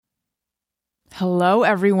Hello,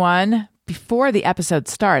 everyone. Before the episode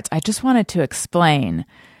starts, I just wanted to explain.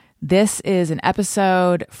 This is an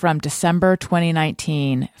episode from December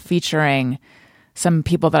 2019 featuring some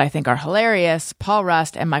people that I think are hilarious, Paul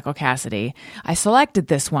Rust and Michael Cassidy. I selected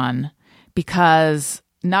this one because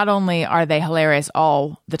not only are they hilarious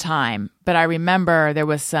all the time, but I remember there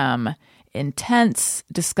was some intense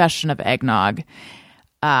discussion of eggnog,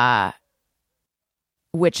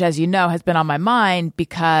 which, as you know, has been on my mind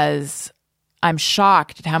because I'm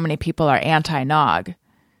shocked at how many people are anti-nog.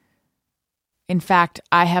 In fact,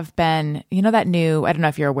 I have been, I don't know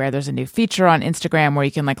if you're aware, there's a new feature on Instagram where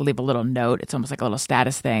you can leave a little note. It's almost like a little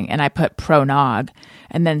status thing. And I put pro-nog,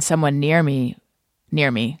 and then someone near me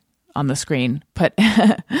on the screen put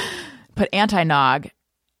anti-nog.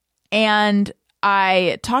 And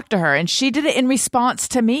I talked to her, and she did it in response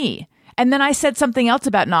to me. And then I said something else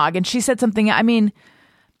about nog, and she said something. I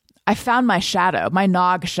found my shadow, my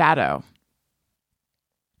nog shadow.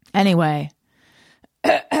 Anyway,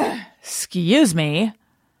 excuse me.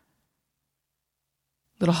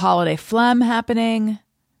 Little holiday phlegm happening.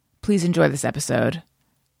 Please enjoy this episode.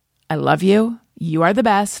 I love you. You are the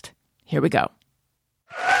best. Here we go.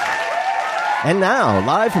 And now,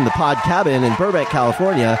 live from the Pod Cabin in Burbank,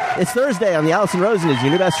 California, it's Thursday on the Allison Rosen is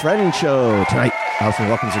Your New Best Friend show. Tonight, Allison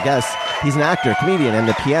welcomes her guest. He's an actor, comedian, and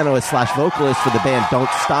the pianist/vocalist for the band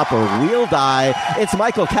Don't Stop or We'll Die. It's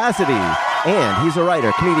Michael Cassidy. And he's a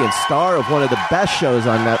writer, comedian, star of one of the best shows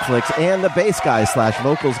on Netflix, and the bass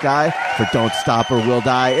guy/vocals guy for Don't Stop or We'll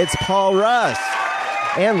Die. It's Paul Rust.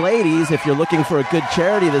 And ladies, if you're looking for a good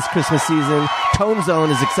charity this Christmas season, Tone Zone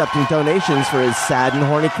is accepting donations for his sad and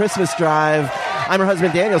horny Christmas drive. I'm her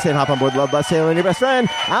husband, Daniel, saying hop on board Love Bus, Sail, and your best friend,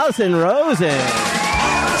 Allison Rosen.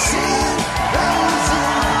 Allison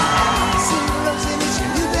Rosen is your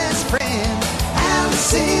new best friend.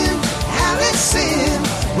 Allison,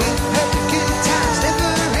 with her good times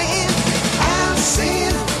never end.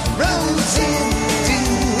 Allison Rosen,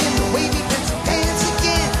 doing the wavy pencil dance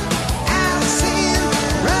again.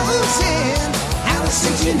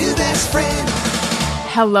 Allison's your new best friend.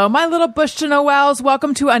 Hello, my little Bush to Noels.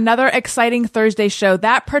 Welcome to another exciting Thursday show.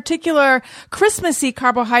 That particular Christmassy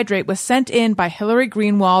carbohydrate was sent in by Hillary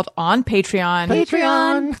Greenwald on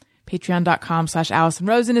Patreon. Patreon.com/Allison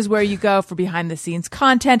Rosen is where you go for behind the scenes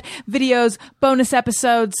content, videos, bonus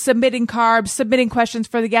episodes, submitting carbs, submitting questions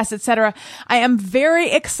for the guests, etc. I am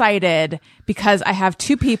very excited because I have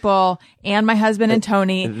two people and my husband and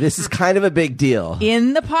Tony. This is kind of a big deal.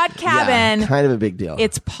 In the Pod Cabin. Yeah, kind of a big deal.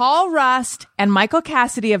 It's Paul Rust and Michael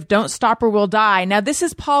Cassidy of Don't Stop or We'll Die. Now, this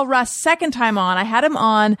is Paul Rust's second time on. I had him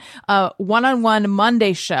on a one-on-one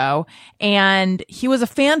Monday show, and he was a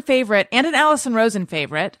fan favorite and an Allison Rosen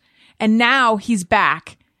favorite. And now he's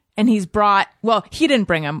back, and he didn't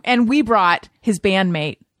bring him, and we brought his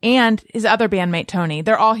bandmate and his other bandmate, Tony.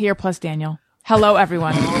 They're all here, plus Daniel. Hello,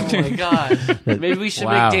 everyone. Oh, my God. Maybe we should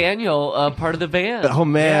make Daniel part of the band. Oh,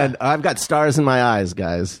 man. Yeah. I've got stars in my eyes,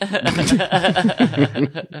 guys.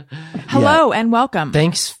 Hello, and welcome.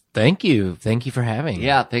 Thanks. Thank you. Thank you for having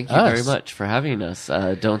Yeah, thank you very much for having us.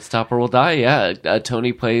 Don't Stop or We'll Die. Yeah,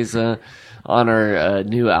 Tony plays on our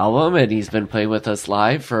new album, and he's been playing with us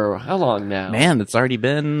live for how long now? Man, it's already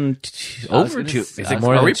been over 2. Is it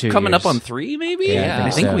more are than we 2 coming years. up on 3, maybe? Yeah, I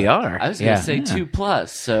think we are. I was going to say 2+,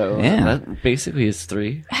 so that basically is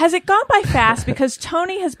 3. Has it gone by fast? Because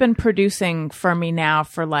Tony has been producing for me now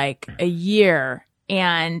for a year,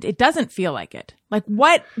 and it doesn't feel like it.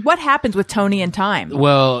 What happens with Tony and time?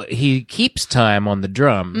 Well, he keeps time on the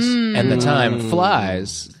drums, and the time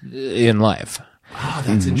flies in life. Oh,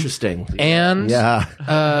 that's interesting. And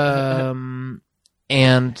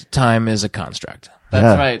and time is a construct.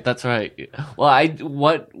 That's right. Well,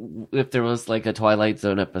 what if there was a Twilight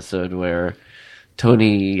Zone episode where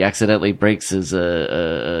Tony accidentally breaks his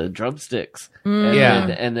drumsticks,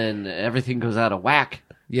 and then everything goes out of whack.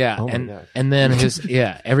 Yeah, Oh and then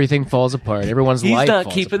everything falls apart. Everyone's He's life not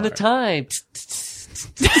falls keeping apart. the time.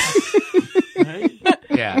 Right?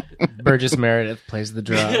 Yeah, Burgess Meredith plays the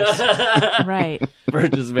drums. Right.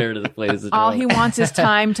 Burgess Meredith plays the drums. All he wants is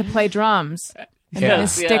time to play drums. And then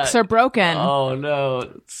his sticks are broken. Oh, no.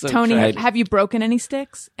 It's so Tony, tragic. have you broken any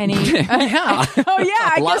sticks? Any? Yeah. Oh,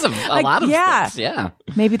 yeah. A lot of sticks, yeah.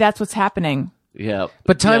 Maybe that's what's happening. Yeah.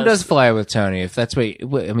 But time Yes. does fly with Tony. If that's we're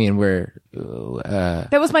That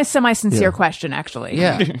was my semi-sincere question, actually.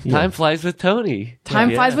 yeah. Time flies with Tony.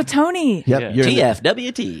 Time flies with Tony. Yep, Yeah. you're in the-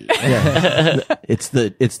 TFWT. it's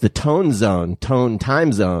the tone zone,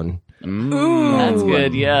 time zone. Ooh. That's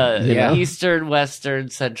good. Yeah. Yeah. Eastern, Western,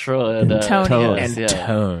 Central, and Tone. yes,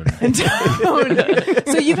 And yeah. tone.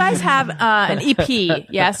 So you guys have an EP,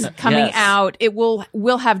 yes, coming Yes. out. It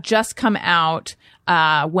will have just come out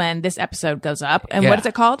when this episode goes up. And Yeah. what is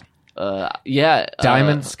it called? Yeah.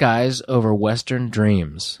 Diamond skies over Western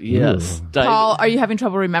dreams. Yes. Paul, are you having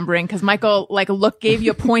trouble remembering? Because Michael gave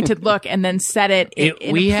you a pointed look and then said it in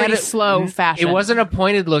a pretty slow fashion. It wasn't a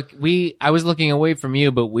pointed look. I was looking away from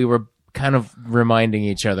you, but we were kind of reminding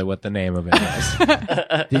each other what the name of it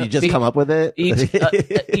was. Did you just come up with it? Each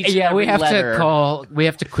Yeah, we every have letter. we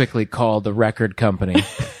have to quickly call the record company.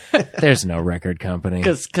 There's no record company.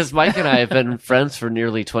 Because Mike and I have been friends for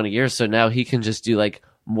nearly 20 years, so now he can just do like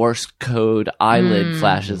Morse code eyelid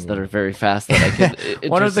flashes that are very fast that I can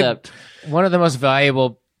intercept. One of the most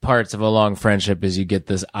valuable parts of a long friendship is you get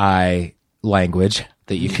this eye language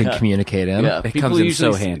that you can communicate in. Yeah, It people comes in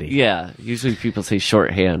usually so handy. Yeah, usually people say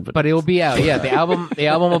shorthand, but But it will be out. Yeah, the album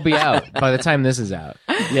will be out by the time this is out.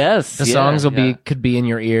 yes, The songs will could be in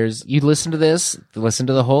your ears. You listen to this, listen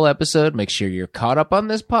to the whole episode. Make sure you're caught up on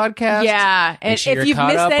this podcast. Yeah. Make And sure if you're you've caught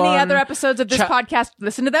missed up any on other episodes of this podcast,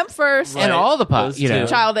 listen to them first. and all the Those you know, two.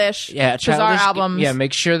 Childish. yeah, Bizarre Childish- albums. Yeah,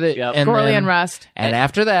 make sure that Yep. and Gorley then- and Rust. And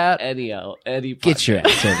after that, any get your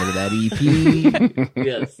ass over to that EP.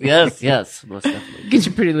 yes, most definitely. Get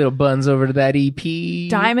your pretty little buns over to that EP.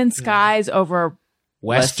 Diamond skies over.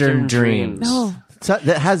 Western Western Dreams. Dreams. Oh, So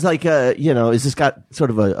that has like a, is this got sort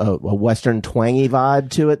of a Western twangy vibe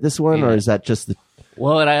to it, this one? Or is that just the,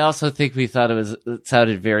 Well, and I also think we thought it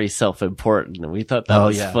sounded very self-important, and we thought that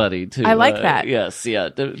was funny too. I like that. Yes, yeah,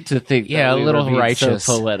 to think, Yeah, that a we little were being righteous.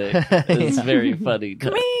 so poetic. It's very funny.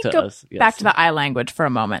 can we to go us. Yes. back to the eye language for a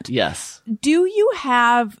moment? Yes. Do you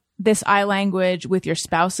have this eye language with your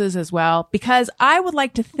spouses as well? Because I would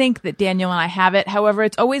like to think that Daniel and I have it. However,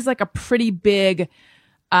 it's always like a pretty big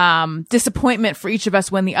disappointment for each of us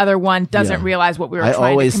when the other one doesn't realize what we were I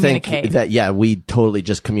trying always to think communicate. that, we totally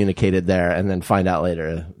just communicated there and then find out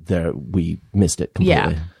later there we missed it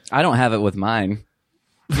completely. Yeah. I don't have it with mine.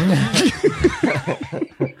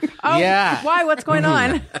 Oh, Yeah. why? What's going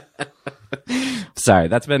on? Sorry,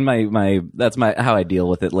 that's been that's my how I deal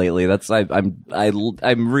with it lately.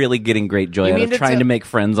 I'm really getting great joy You out mean of to trying tell- to make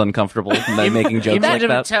friends uncomfortable by making jokes You like meant to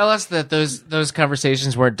that. tell us that those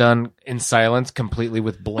conversations were done in silence, completely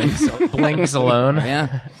with blinks alone.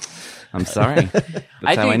 Yeah, I'm sorry.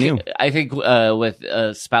 That's how I knew. I think with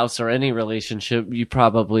a spouse or any relationship, you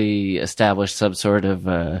probably establish some sort of.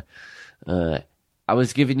 I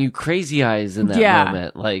was giving you crazy eyes in that Yeah.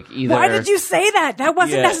 moment. Like either. Why did you say that? That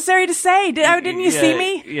wasn't Yeah. necessary to say. Didn't you see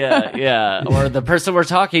me? Yeah. Or the person we're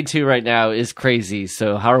talking to right now is crazy.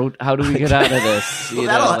 So how do we get out of this? You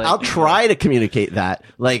know, I'll try to communicate that.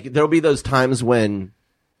 Like there'll be those times when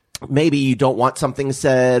maybe you don't want something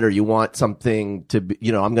said or you want something to be,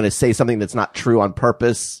 I'm going to say something that's not true on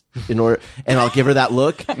purpose and I'll give her that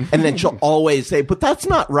look and then she'll always say, but that's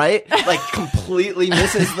not right. Like completely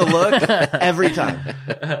misses the look every time.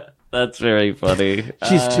 That's very funny.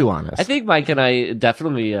 She's too honest. I think Mike and I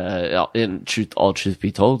definitely, in all truth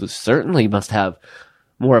be told, certainly must have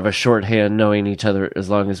more of a shorthand knowing each other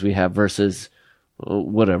as long as we have versus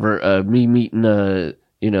whatever. Me meeting, the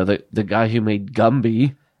guy who made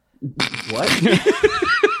Gumby. What?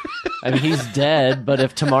 I mean, he's dead, but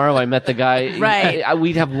if tomorrow I met the guy, Right.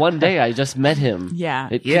 we'd have one day. I just met him. Yeah.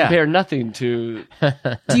 It Yeah. compare nothing to.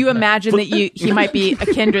 Do you imagine that he might be a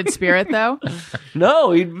kindred spirit though?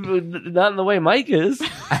 No, not in the way Mike is.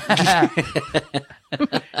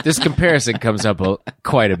 This comparison comes up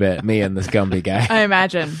quite a bit. Me and this Gumby guy. I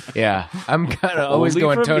imagine. Yeah, I'm kind of always Only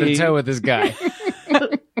going for toe to me. toe with this guy.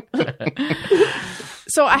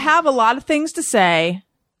 So I have a lot of things to say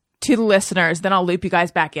to the listeners, then I'll loop you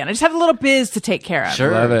guys back in. I just have a little biz to take care of.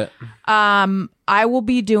 Sure. Love it. I will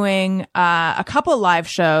be doing a couple of live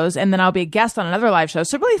shows, and then I'll be a guest on another live show.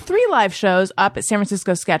 So really 3 live shows up at San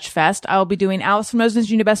Francisco Sketch Fest. I will be doing Alison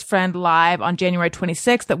Rosen's Your Best Friend live on January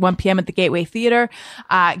 26th at 1 p.m. at the Gateway Theater.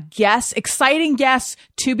 Exciting guests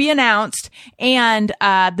to be announced. And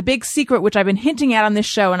the big secret, which I've been hinting at on this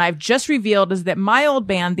show, and I've just revealed, is that my old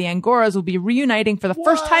band, the Angoras, will be reuniting for the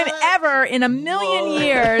first time ever in a million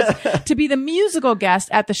years to be the musical guest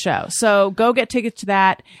at the show. So go get tickets to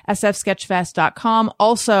that, sfsketchfest.com.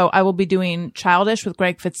 Also, I will be doing Childish with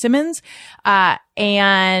Greg Fitzsimmons.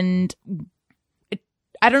 And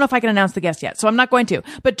I don't know if I can announce the guest yet, so I'm not going to.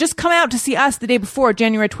 But just come out to see us the day before,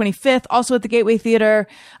 January 25th, also at the Gateway Theater,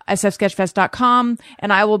 sfsketchfest.com.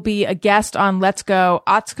 And I will be a guest on Let's Go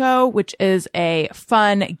Otsko, which is a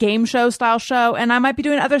fun game show style show. And I might be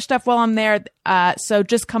doing other stuff while I'm there. So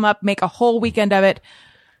just come up, make a whole weekend of it.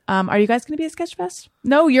 Are you guys going to be at Sketchfest?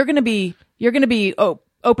 No, you're going to be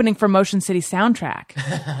opening for Motion City Soundtrack.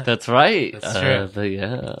 That's right. That's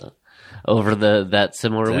true. Over that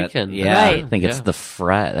similar weekend. Yeah, Right. I think it's the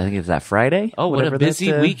Friday. I think it's that Friday. Oh, what Whatever a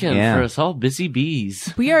busy that, weekend yeah. for us all, busy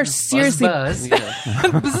bees. We are seriously. Buzz. But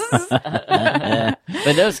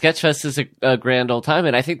no, Sketchfest is a grand old time,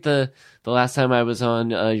 and I think the last time I was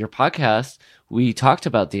on your podcast, we talked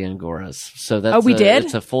about the Angoras. So that's we did?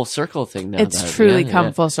 It's a full circle thing now. It's truly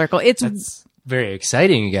come full circle. It's very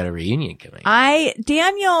exciting. You got a reunion coming.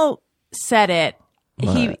 Daniel said it.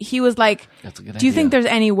 He was like, That's a good do you idea. think there's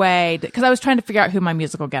any way, because I was trying to figure out who my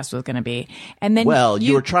musical guest was going to be. And then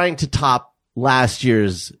you were trying to top last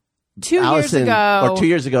year's 2 years Allison, ago, or 2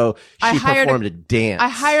 years ago, I she hired performed a dance.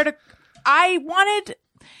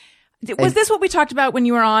 Was this what we talked about when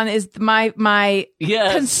you were on? Is my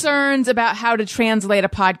Yes. concerns about how to translate a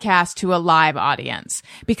podcast to a live audience?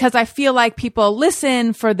 Because I feel like people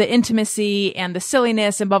listen for the intimacy and the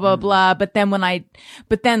silliness and blah blah blah. But then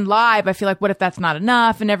live, I feel like, what if that's not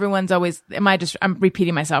enough? And everyone's always, I'm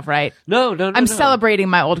repeating myself, right? No. I'm celebrating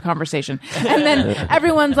my old conversation. And then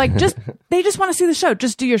everyone's like, they just want to see the show.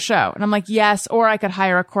 Just do your show. And I'm like, yes, or I could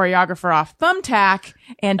hire a choreographer off Thumbtack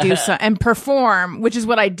and do and perform, which is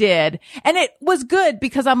what I did. And it was good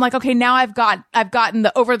because I'm like, okay, now I've gotten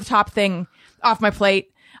the over the top thing off my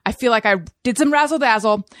plate. I feel like I did some razzle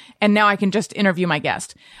dazzle and now I can just interview my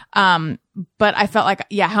guest. But I felt like,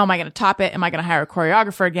 how am I going to top it? Am I going to hire a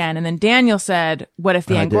choreographer again? And then Daniel said, what if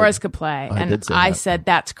the Angoras could play? And I said,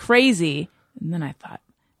 that's crazy. And then I thought,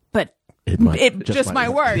 but it just might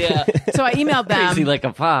work. Yeah. So I emailed them. Crazy like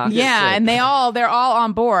a fox. Yeah, and they're all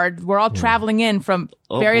on board. We're all traveling in from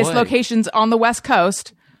various boy. locations on the West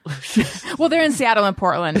Coast. Well, they're in Seattle and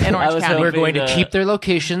Portland and Orange was County. We're going to Being, keep their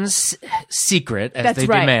locations secret as That's they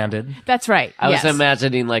right. demanded. That's right. I yes. was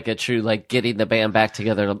imagining like a true like getting the band back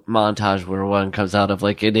together montage where one comes out of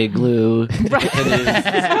like an igloo. Right.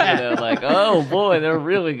 And is, like, oh boy, they're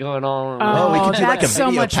really going on. Oh, we could do like a that's so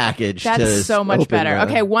video much package. That's to so much open better. the-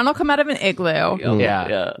 Okay, one will come out of an igloo.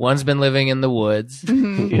 Yeah. One's been living in the woods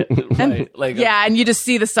Right. Like Yeah, and you just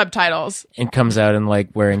see the subtitles. and comes out in like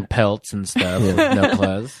wearing pelts and stuff with no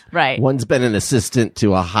clothes. Right. One's been an assistant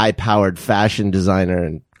to a high-powered fashion designer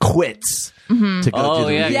and quits to go Oh, do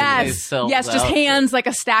the yeah. reunion. They Yes. sell Yes, just out. hands like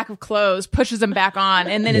a stack of clothes, pushes them back on,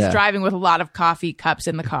 and then is Yeah. driving with a lot of coffee cups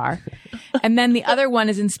in the car. And then the other one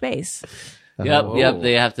is in space.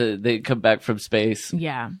 Yep. They come back from space.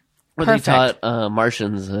 Yeah. Where they Perfect. taught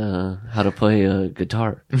Martians how to play a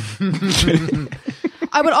guitar.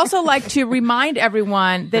 I would also like to remind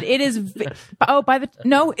everyone that it is.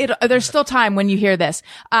 There's still time when you hear this.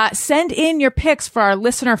 Send in your picks for our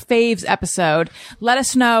listener faves episode. Let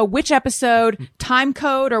us know which episode, time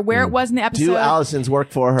code, or where it was in the episode. Do Allison's work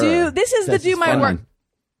for her. This is This the do is my fun. work.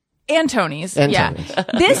 And Tony's. And yeah.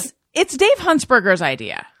 Tony's. It's Dave Huntsberger's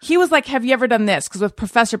idea. He was like, have you ever done this? Because with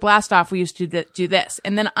Professor Blastoff, we used to do this.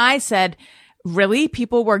 And then I said, really?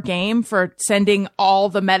 People were game for sending all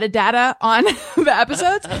the metadata on the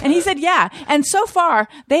episodes? And he said, yeah. And so far,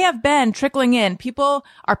 they have been trickling in. People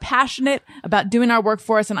are passionate about doing our work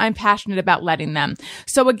for us, and I'm passionate about letting them.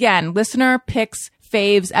 So again, listener picks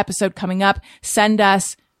faves episode coming up. Send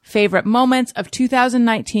us favorite moments of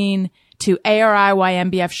 2019 to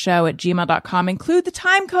ariynbfshow@gmail.com. Include the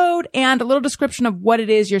time code and a little description of what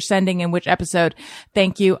it is you're sending in which episode.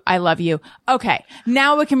 Thank you. I love you. Okay.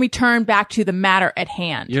 Now we can return back to the matter at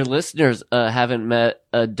hand. Your listeners haven't met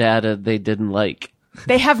a data they didn't like.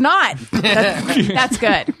 They have not. That's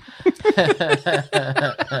good.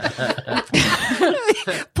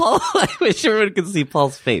 Paul, I wish everyone could see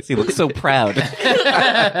Paul's face. He looks so proud.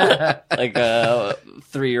 Like a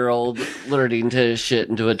 3-year-old learning to shit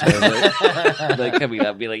into a toilet. Like coming up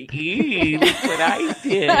and be like, "Eee, look what I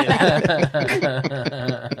did."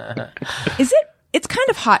 Is it? It's kind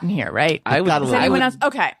of hot in here, right? I would, Is anyone else?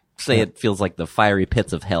 Okay. say it feels like the fiery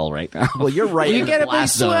pits of hell right now. Well, you're right. You in get the a big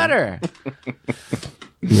blast zone. sweater.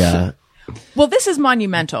 Yeah. Well, this is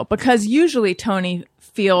monumental because usually Tony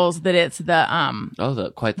feels that it's the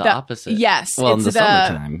Quite the the opposite. Yes, Well, in it's the the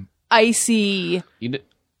summertime. icy You know,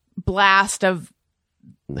 blast of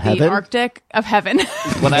the Heaven? Arctic of heaven.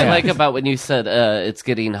 what I like about when you said it's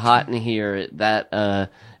getting hot in here, that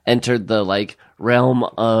entered the like realm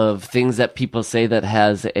of things that people say that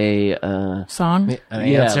has a Song. An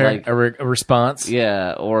Yeah, answer, like- a response.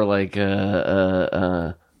 yeah, or like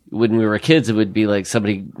when we were kids, it would be like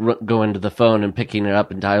somebody going to the phone and picking it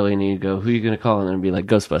up and dialing, and you go, "Who are you going to call?" And it'd be like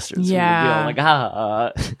Ghostbusters. And you'd be Yeah. all like,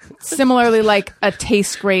 ah. Similarly, like a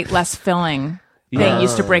tastes great, less filling thing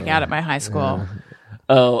used to break out at my high school.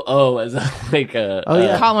 as like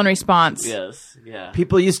a Call and response. yes, yeah.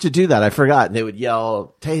 People used to do that. I forgot. And they would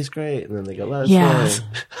yell, "Tastes great," and then they go, "Let us Yeah. know."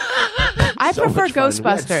 I prefer much fun.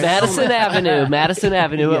 Ghostbusters. Madison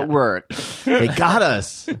Avenue at work. They got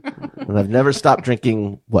us. And I've never stopped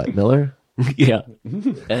drinking what, Miller? Yeah, I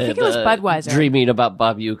think it was Budweiser. Dreaming about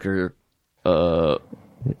Bob Uecker,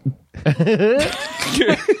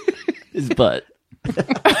 his butt.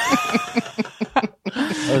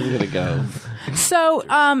 I was gonna go. So,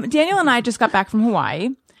 Daniel and I just got back from Hawaii.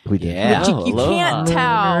 We did. Yeah, You can't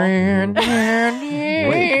tell.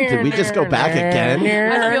 Wait, did we just go back again?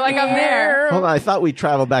 I feel like I'm there. Hold on, I thought we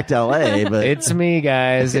traveled back to LA, but It's me,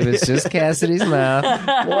 guys. It was just Cassidy's mouth.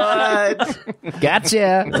 what?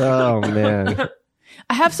 Gotcha. Oh man.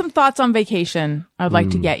 I have some thoughts on vacation. I'd like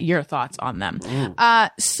to get your thoughts on them.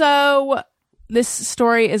 So this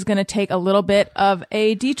story is going to take a little bit of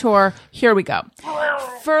a detour. Here we go.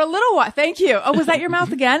 For a little while. Thank you. Oh, was that your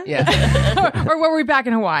mouth again? Yeah. or were we back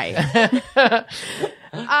in Hawaii? For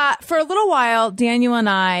a little while, Daniel and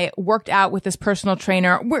I worked out with this personal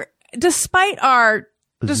trainer. Despite our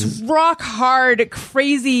just rock hard,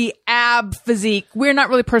 crazy ab physique, we're not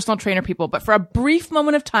really personal trainer people, but for a brief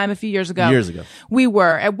moment of time a few years ago, we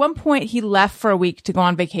were. At one point, he left for a week to go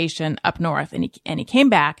on vacation up north, and he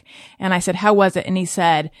came back, and I said, "How was it?" And he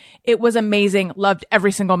said, "It was amazing. Loved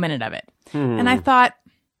every single minute of it." And I thought,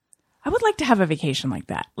 I would like to have a vacation like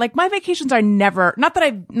that. Like, my vacations are never, not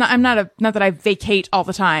that I vacate all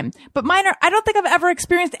the time, but mine are, I don't think I've ever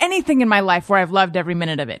experienced anything in my life where I've loved every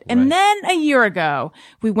minute of it. And then a year ago,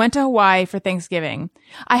 we went to Hawaii for Thanksgiving.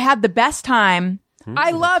 I had the best time.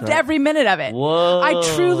 I loved every minute of it. Whoa. I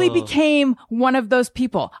truly became one of those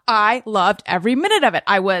people. I loved every minute of it.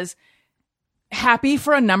 I was happy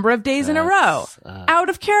for a number of days in a row. Out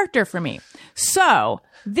of character for me. So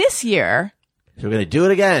this year, So we're going to do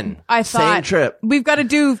it again. I thought same trip. we've got to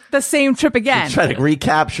do the same trip again. Try to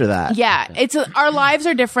recapture that. Yeah, our lives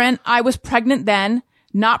are different. I was pregnant then,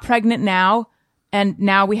 not pregnant now, and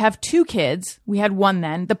now we have 2 kids. We had 1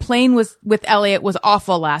 then. The plane with Elliot was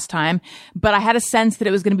awful last time, but I had a sense that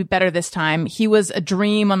it was going to be better this time. He was a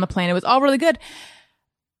dream on the plane. It was all really good.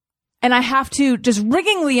 And I have to just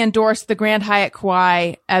ringingly endorse the Grand Hyatt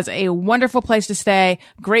Kauai as a wonderful place to stay.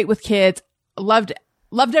 Great with kids. Loved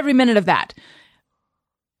every minute of that.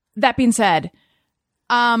 That being said,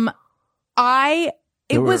 it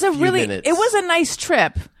was a nice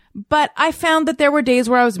trip, but I found that there were days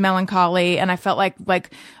where I was melancholy and I felt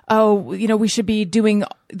like, oh, we should be doing,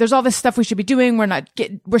 there's all this stuff we should be doing.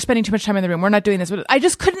 We're spending too much time in the room. We're not doing this. I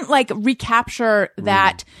just couldn't recapture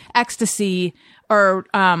that ecstasy or,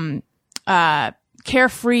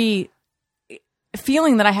 carefree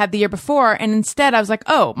feeling that I had the year before. And instead I was like,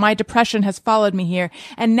 oh, my depression has followed me here.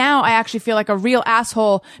 And now I actually feel like a real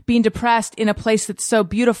asshole being depressed in a place that's so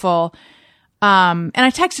beautiful. And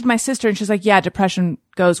I texted my sister and she's like, yeah, depression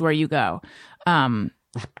goes where you go. It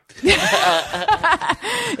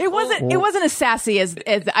wasn't as sassy as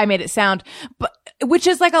I made it sound, but which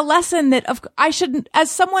is like a lesson that I shouldn't,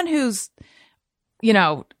 as someone who's,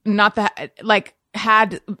 not that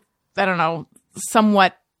had, I don't know,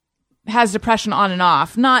 somewhat has depression on and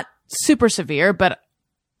off, not super severe, but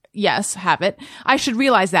yes, have it. I should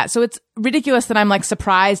realize that. So it's ridiculous that I'm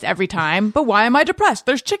surprised every time, but why am I depressed?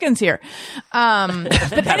 There's chickens here.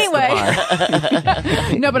 But anyway,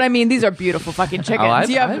 no, but I mean, these are beautiful fucking chickens.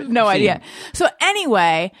 You have no idea. So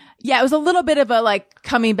anyway, yeah, it was a little bit of a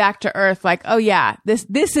coming back to earth, oh yeah,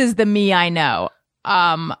 this is the me I know.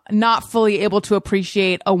 Not fully able to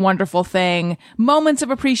appreciate a wonderful thing, moments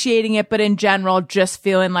of appreciating it, but in general, just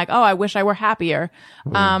feeling like, oh, I wish I were happier.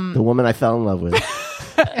 The woman I fell in love with.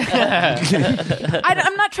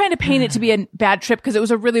 I'm not trying to paint it to be a bad trip because it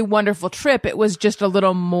was a really wonderful trip. It was just a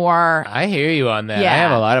little more. I hear you on that. Yeah. I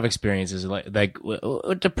have a lot of experiences like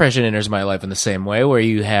depression enters my life in the same way, where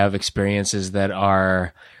you have experiences that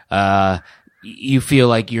are, you feel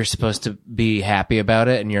like you're supposed to be happy about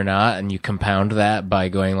it and you're not, and you compound that by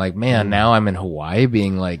going man, now I'm in Hawaii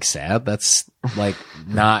being sad. That's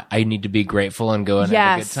not, I need to be grateful and go and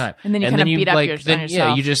have a good time. And then you kind of beat up yourself.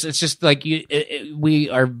 Yeah, it's just we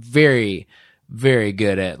are very, very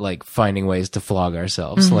good at finding ways to flog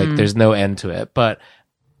ourselves. Mm-hmm. There's no end to it. But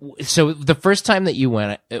so the first time that you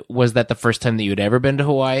went, was that the first time that you'd ever been to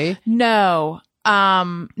Hawaii? No.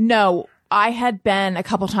 No. I had been a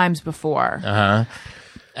couple times before. Uh-huh.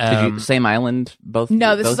 Did you same island both?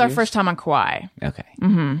 No, this both is our years? first time on Kauai. Okay.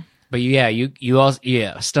 Mm-hmm. But you also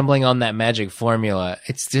stumbling on that magic formula.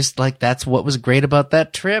 It's just that's what was great about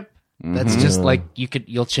that trip. That's just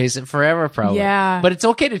you'll chase it forever, probably. Yeah. But it's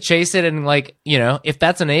okay to chase it and if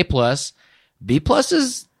that's an A+, B+,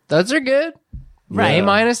 those are good. Right. A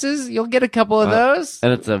minuses, you'll get a couple of those.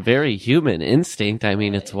 And it's a very human instinct. I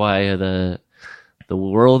mean, it's why the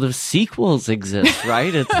world of sequels exists,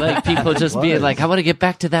 right? It's like people just being like, I want to get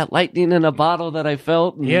back to that lightning in a bottle that I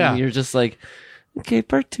felt. And Yeah. you're just like, okay,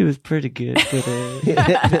 part 2 is pretty good.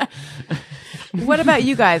 What about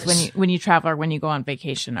you guys when you travel or when you go on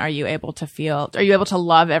vacation? Are you able to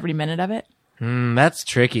love every minute of it? That's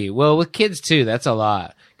tricky. Well, with kids too, that's a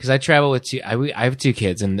lot. Because I travel with I have 2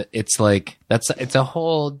 kids, and it's like it's a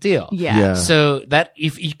whole deal. Yeah. Yeah. So that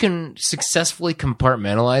if you can successfully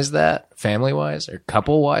compartmentalize that family wise or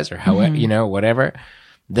couple wise or however whatever,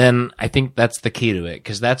 then I think that's the key to it.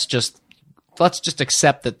 Because let's just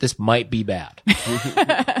accept that this might be bad.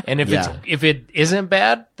 And if it isn't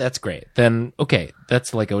bad, that's great. Then okay,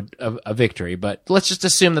 that's like a victory. But let's just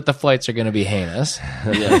assume that the flights are going to be heinous,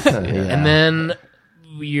 and then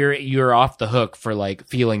you're off the hook for like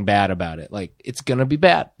feeling bad about it. Like it's going to be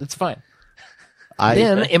bad. That's fine.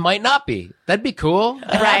 Then it might not be. That'd be cool.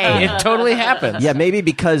 Right. It totally happens. Yeah, maybe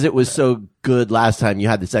because it was so good last time, you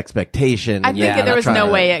had this expectation. I and think you're that there was trying no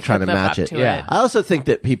to- way it trying could to live match up it. to Yeah. it. I also think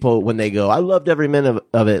that people, when they go, I loved every minute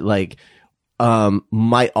of it, like,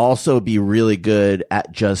 might also be really good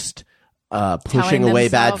at just pushing Telling away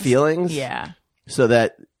bad themselves- feelings. Yeah. So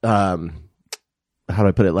that, how do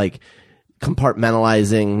I put it? Like,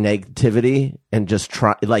 compartmentalizing negativity and just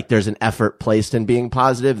try, like, there's an effort placed in being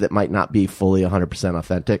positive that might not be fully 100%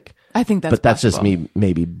 authentic. I think that's But that's just possible. me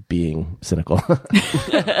maybe being cynical.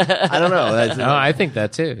 I don't know. No, I think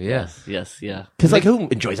that too. Yeah. Yes, yeah. Because, like, who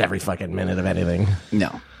enjoys every fucking minute of anything?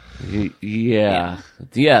 No. Yeah.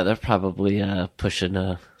 They're probably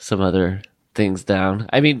pushing some other things down.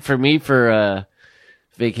 I mean, for me, for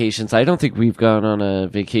vacations, I don't think we've gone on a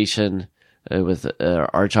vacation with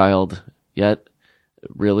our child yet,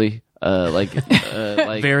 really. Like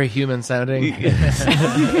Very human sounding.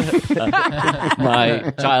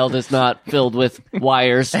 my child is not filled with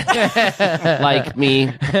wires like me.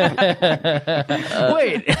 Wait.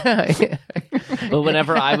 But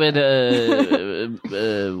whenever I would,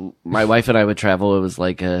 my wife and I would travel, it was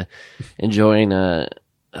like enjoying.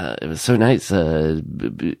 It was so nice,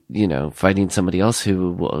 finding somebody else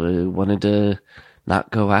who wanted to not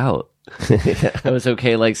go out. It was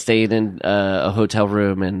okay, like staying in a hotel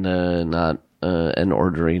room and not and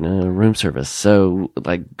ordering a room service. So,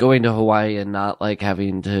 like going to Hawaii and not like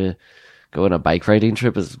having to go on a bike riding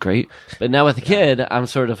trip is great. But now with a kid, I'm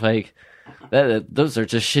sort of like, those are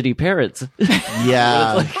just shitty parents.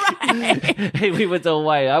 Yeah. Hey, we went to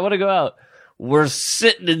Hawaii. I want to go out. We're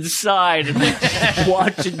sitting inside and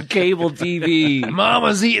watching cable TV.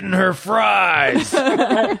 Mama's eating her fries.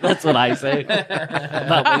 That's what I say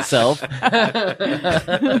about myself.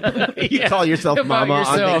 You call yourself About mama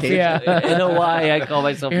yourself, on vacation. yeah. In Hawaii, I call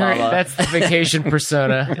myself You're- mama. That's the vacation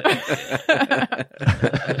persona.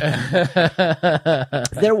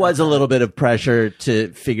 There was a little bit of pressure to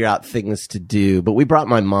figure out things to do, but we brought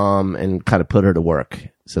my mom and kind of put her to work.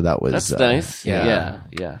 So that was That's nice. yeah.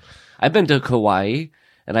 Yeah. I've been to Kauai,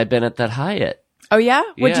 and I've been at that Hyatt. Oh yeah?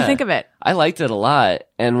 What'd you Yeah. think of it? I liked it a lot.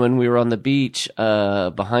 And when we were on the beach,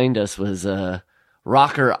 behind us was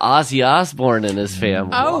rocker Ozzy Osbourne and his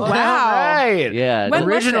family. Oh wow. Right. Yeah. When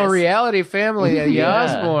was Original this? reality family at Yeah.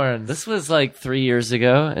 Osbourne. This was like 3 years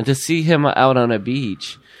ago, and to see him out on a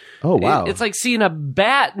beach, Oh, wow. it's like seeing a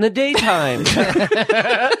bat in the daytime.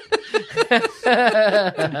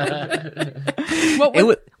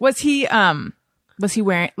 Was he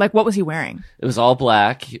wearing, like, what was he wearing? It was all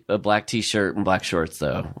black, a black t-shirt and black shorts,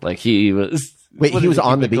 though. Like he was. Wait, he was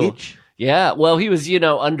on the typical- beach? Yeah. Well, he was,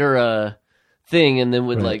 under a thing, and then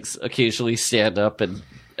would like occasionally stand up, and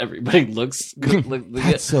everybody looks.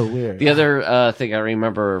 That's so weird. The other thing I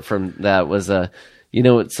remember from that was,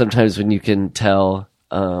 sometimes when you can tell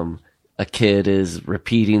a kid is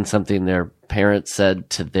repeating something their parents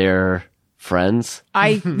said to their friends.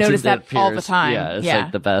 I noticed to their that all the peers. time. Yeah, it's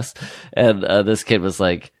like the best. And this kid was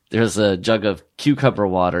like, there's a jug of cucumber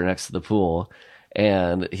water next to the pool.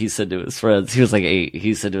 And he said to his friends, he was like 8,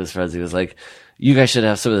 he said to his friends, he was like, you guys should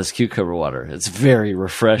have some of this cucumber water. It's very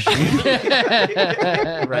refreshing.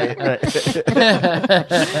 right.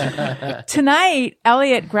 Tonight,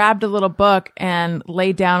 Elliot grabbed a little book and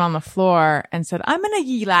laid down on the floor and said, I'm going to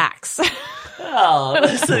relax. Oh,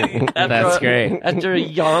 That's great. After a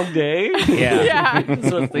long day. Yeah. Yeah.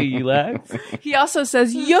 That's what they relax. He also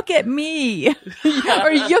says, "Yook at me," or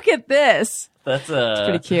 "Yook at this." That's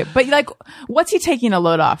Pretty cute. But like, what's he taking a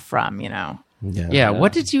load off from? Yeah.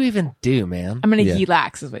 What did you even do, man? I'm gonna Yeah.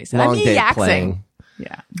 relax, is what he said. Long I'm day yaxing. playing.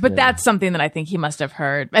 Yeah, but that's something that I think he must have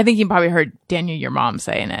heard. I think he probably heard Daniel, your mom,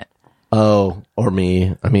 saying it. Oh, or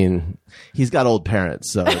me. I mean, he's got old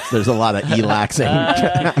parents, so there's a lot of elaxing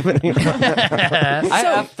happening. I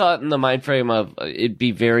have thought in the mind frame of it'd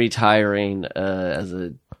be very tiring as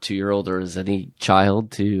a 2-year-old or as any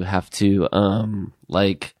child to have to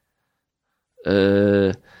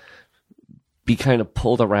be kind of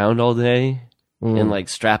pulled around all day. And like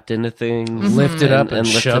strapped into things, Lifted up and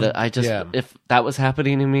lifted shoved. it. I just Yeah. if that was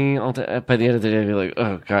happening to me, by the end of the day, I'd be like,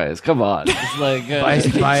 "Oh, guys, come on!" It's like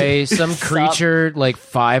by some creature like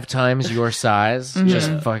 5 times your size, just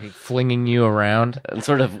fucking flinging you around, and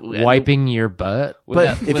sort of wiping your butt.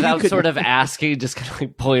 without, But if you without could- sort of asking, just kind of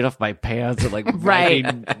like pulling off my pants and like Right.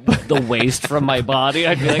 wiping the waste from my body.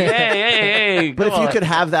 I'd be like, "Hey, But if you could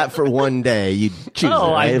have that for one day, you'd choose Oh,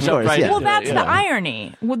 it, right? I'd Of jump course, right yeah. into Well, that's Yeah. the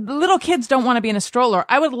irony. Well, the little kids don't want to be in a stroller.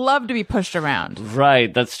 I would love to be pushed around.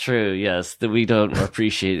 Right, that's true. Yes, that we don't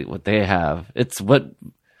appreciate what they have. It's what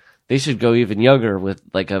they should go even younger with,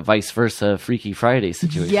 like a vice versa Freaky Friday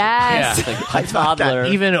situation. Yes. Like a toddler.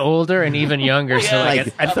 Even older and even younger, so like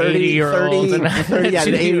Like an 30, 80-year-old. 30, yeah,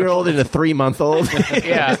 an 8-year-old and a 3-month-old.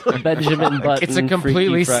 Yeah. Benjamin Button. It's a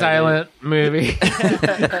completely Freaky Friday. silent movie.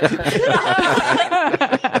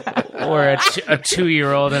 Or a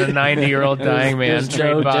 2-year-old and a 90-year-old dying man There's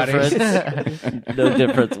trade no bodies. difference. No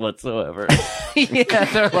difference whatsoever. Yeah,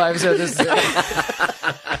 their lives are the same.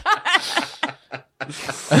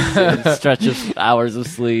 Stretch of hours of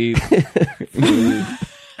sleep.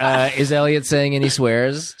 Is Elliot saying any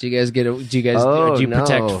swears? Do you guys Oh, do you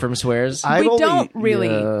protect no. from swears? I've we only- don't really.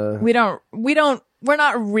 yeah. We're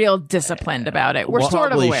not real disdisciplined about it. We're Well,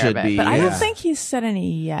 sort of probably aware of should it, be, but I don't yeah. think he's said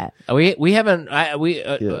any yet. We haven't we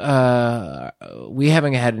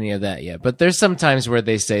haven't had any of that yet. But there's some times where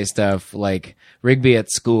they say stuff like Rigby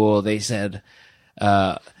at school. They said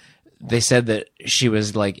that she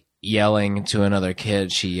was like yelling to another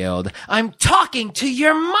kid. She yelled, "I'm talking to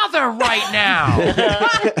your mother right now,"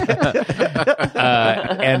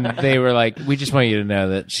 and they were like, "We just want you to know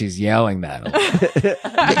that she's yelling that."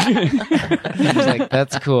 I was like,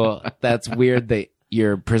 "That's cool. That's weird that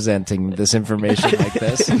you're presenting this information like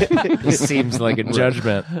this. This seems like a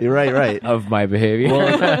judgment You're right. of my behavior."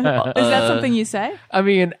 Is that something you say? I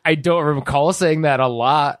mean, I don't recall saying that a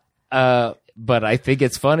lot, but I think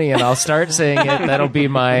it's funny, and I'll start saying it. That'll be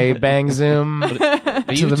my bang zoom.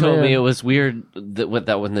 But you the told moon. me it was weird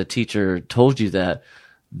that when the teacher told you that,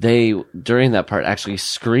 they during that part actually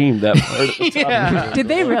screamed that part of the time. Did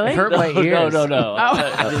they really? Hurt my ears. No.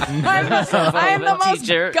 I am the most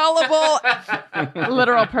Teacher. gullible,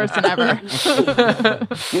 literal person ever.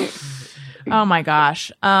 Oh my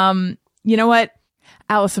gosh. You know what?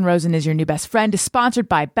 Allison Rosen is your new best friend is sponsored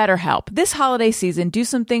by BetterHelp. This holiday season, do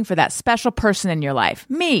something for that special person in your life.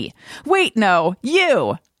 Me. Wait, no,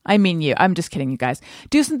 you. I mean you. I'm just kidding, you guys.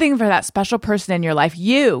 Do something for that special person in your life.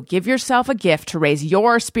 You. Give yourself a gift to raise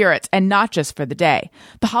your spirits and not just for the day.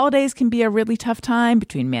 The holidays can be a really tough time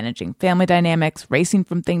between managing family dynamics, racing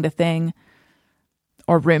from thing to thing,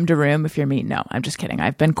 or room to room if you're me. No, I'm just kidding.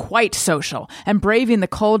 I've been quite social and braving the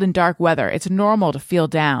cold and dark weather. It's normal to feel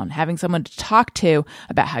down. Having someone to talk to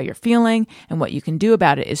about how you're feeling and what you can do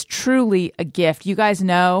about it is truly a gift. You guys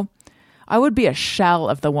know I would be a shell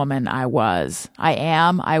of the woman I was.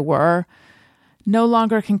 I were. No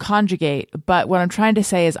longer can conjugate, but what I'm trying to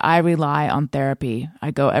say is I rely on therapy.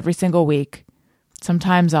 I go every single week.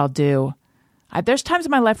 Sometimes I'll do. There's times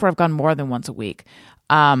in my life where I've gone more than once a week.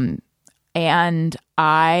 And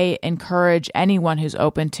I encourage anyone who's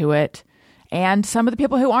open to it, and some of the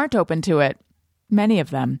people who aren't open to it, many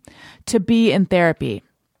of them, to be in therapy.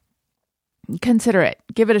 Consider it.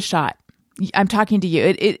 Give it a shot. I'm talking to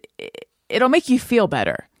you. It'll make you feel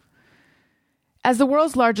better. As the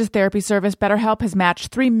world's largest therapy service, BetterHelp has matched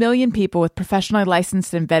 3 million people with professionally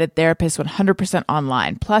licensed and vetted therapists 100%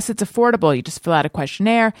 online. Plus, it's affordable. You just fill out a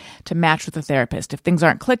questionnaire to match with a therapist. If things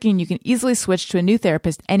aren't clicking, you can easily switch to a new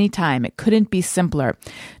therapist anytime. It couldn't be simpler.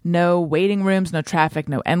 No waiting rooms, no traffic,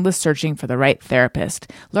 no endless searching for the right therapist.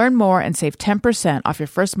 Learn more and save 10% off your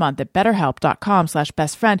first month at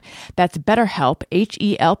betterhelp.com/bestfriend. That's BetterHelp,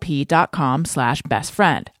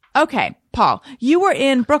 HELP.com/bestfriend. Okay, Paul, you were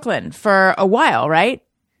in Brooklyn for a while, right?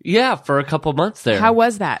 Yeah, for a couple months there. How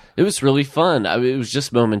was that? It was really fun. It was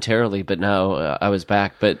just momentarily, but now I was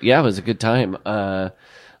back. But yeah, it was a good time. I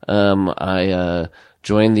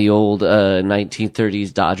joined the old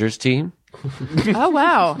 1930s Dodgers team. Oh,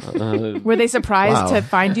 wow. Were they surprised Wow. to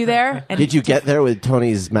find you there? And Did you get there with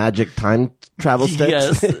Tony's magic time travel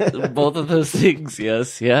sticks? Yes, both of those things.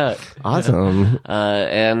 Yes, yeah. Awesome.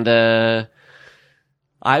 And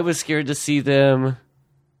I was scared to see them.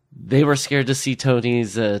 They were scared to see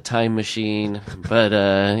Tony's time machine. But,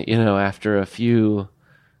 after a few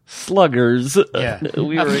sluggers. Yeah.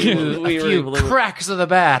 we a were few, we a were few able to- cracks of the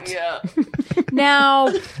bat. Yeah.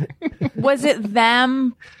 Now, was it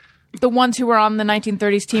them, the ones who were on the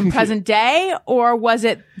 1930s team present day, or was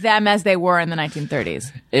it them as they were in the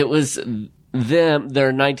 1930s? It was them, their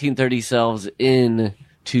 1930 selves in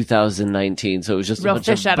 2019. So it was just Real a bunch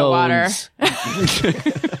fish of out of water. bones.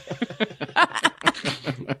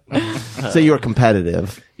 So you were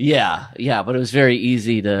competitive. Yeah, but it was very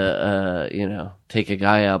easy to, take a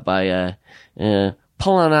guy out by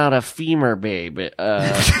pulling out a femur, babe.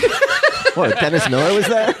 What, Dennis Miller was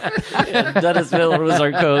there? Dennis Miller was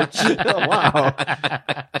our coach. Oh, wow.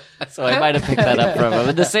 So I might have picked that up from him.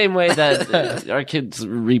 In the same way that our kids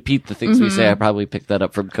repeat the things we say, I probably picked that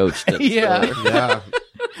up from Coach. Yeah.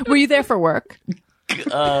 Were you there for work?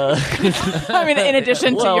 I mean, in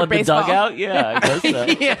addition to your in the baseball. dugout, yeah, I guess so.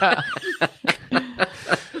 Yeah.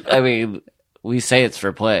 I mean, we say it's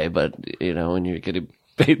for play, but when you're getting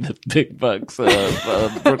paid the big bucks,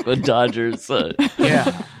 Brooklyn Dodgers.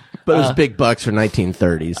 Yeah. But it was big bucks for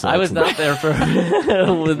 1930s. So I was not there for.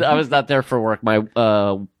 I was not there for work. My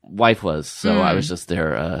wife was, so I was just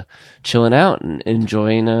there chilling out and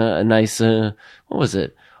enjoying a nice. What was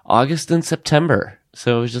it? August and September.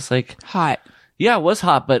 So it was just like Hot. yeah, it was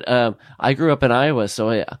hot, but I grew up in Iowa,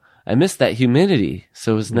 so I missed that humidity.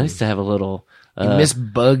 So it was nice to have a little. You miss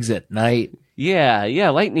bugs at night. Yeah,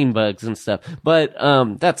 lightning bugs and stuff. But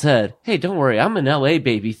that said, hey, don't worry, I'm an LA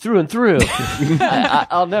baby through and through.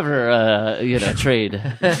 I'll never, trade.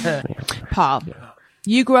 Paul,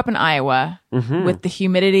 you grew up in Iowa with the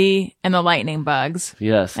humidity and the lightning bugs.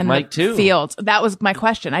 Yes, And Mike the too. Fields. That was my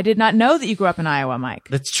question. I did not know that you grew up in Iowa, Mike.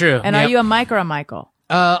 That's true. And are you a Mike or a Michael?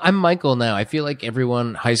 I'm Michael now. I feel like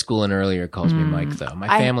everyone, high school and earlier, calls me Mike, though. My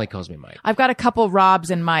family calls me Mike. I've got a couple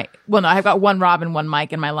Robs and Mike. Well, no, I've got one Rob and one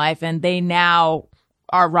Mike in my life, and they now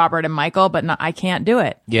are Robert and Michael, but no, I can't do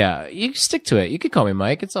it. Yeah, you stick to it. You could call me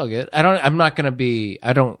Mike. It's all good. I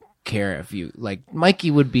don't care if you like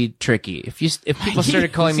Mikey would be tricky. If people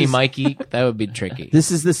started calling me Mikey, that would be tricky.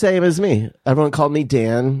 This is the same as me. Everyone called me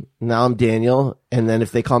Dan. Now I'm Daniel. And then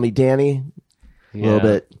if they call me Danny, a little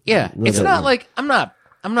bit. Yeah, little it's bit- not like I'm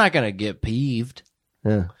not gonna get peeved.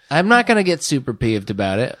 Yeah. I'm not gonna get super peeved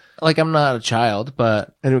about it. Like I'm not a child,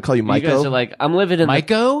 but Anyone call you You Michael? guys are like, I'm living in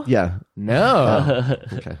Myko? Yeah. No.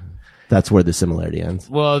 Okay. That's where the similarity ends.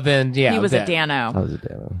 Well, then yeah, He was a that- I Dano. was a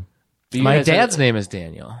Dan. My dad's name is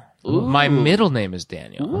Daniel. My middle name is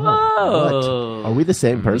Daniel. Whoa. Are we the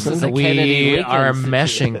same person? is like Kennedy We Lincoln are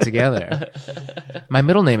situation. meshing together. My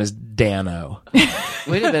middle name is Dano.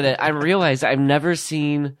 Wait a minute. I realized I've never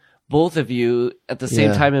seen both of you at the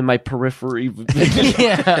same Yeah. time in my periphery.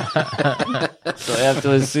 Yeah. So I have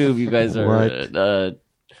to assume you guys What? are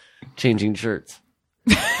changing shirts.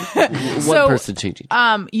 So, person changing.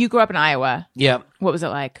 you grew up in Iowa. Yep. What was it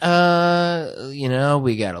like? We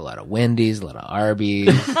got a lot of Wendy's, a lot of Arby's.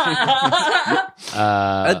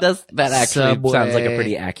 That actually Subway. sounds like a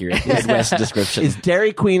pretty accurate Midwest description. Is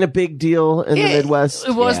Dairy Queen a big deal in the Midwest?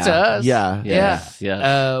 It was to us. Yeah. Yes,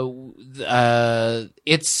 yes.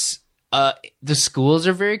 It's the schools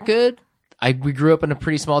are very good. We grew up in a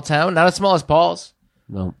pretty small town, not as small as Paul's,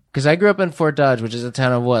 No. because I grew up in Fort Dodge, which is a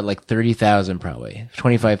town of what, like 30,000, probably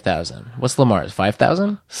 25,000. What's Lamar's?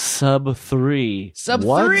 5,000? Sub 3. Sub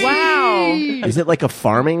What? 3. Wow. Is it like a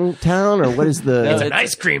farming town or what is the? It's an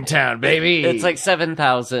ice cream town, baby. It's like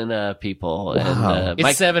 7,000 people. And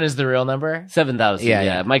It's 7 is the real number. 7,000. Yeah,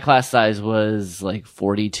 Yeah, yeah. My class size was like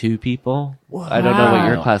 42 people. I don't know what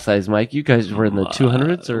your class size, Mike. You guys were in the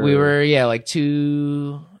 200s, or We were, like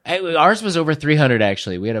ours was over 300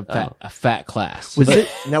 actually. We had a fat class. Was it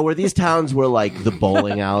now? Were these towns where like the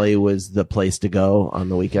bowling alley was the place to go on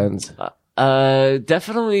the weekends?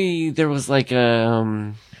 Definitely there was like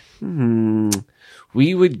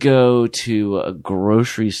we would go to a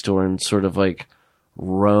grocery store and sort of like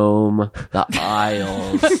roam the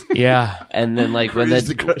aisles. Yeah. And then, like, when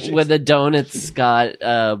the donuts got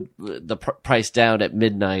the price down at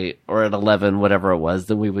midnight or at 11, whatever it was,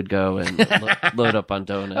 then we would go and load up on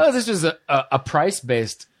donuts. Oh, this was a price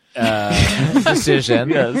based decision.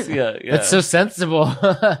 Yes, yeah. That's so sensible.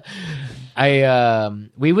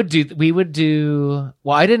 We would do.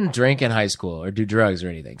 Well, I didn't drink in high school or do drugs or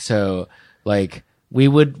anything. So, like,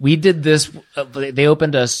 We did this. They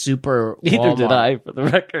opened a super. Neither Walmart. did I, for the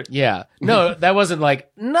record. Yeah, no, that wasn't unlike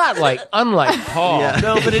Paul.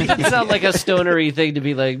 No, but it did sound like a stonery thing to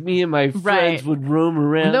be like, me and my friends Right. would roam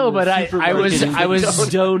around. No, the but I supermarket and was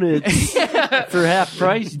get donuts for half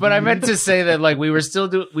price. But I meant to say that like we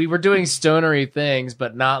were doing stonery things,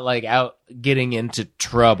 but not like out getting into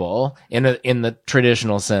trouble in the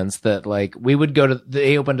traditional sense that like we would go to.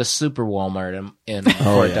 They opened a super Walmart in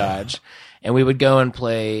Fort Dodge, and we would go and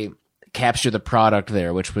play capture the product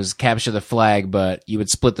there, which was capture the flag, but you would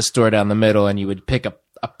split the store down the middle and you would pick a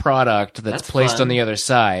product that's placed fun. on the other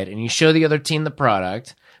side, and you show the other team the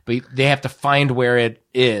product, but they have to find where it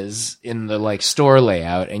is in the like store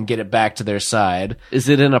layout and get it back to their side. Is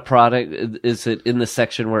it in a product? Is it in the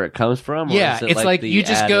section where it comes from? Or Yeah, is it it's like the you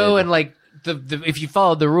just go added- and like the if you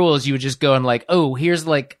followed the rules, you would just go and like, oh, here's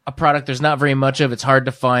like a product there's not very much of, it's hard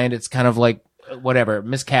to find, it's kind of like whatever,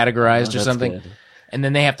 miscategorized or that's something. good. And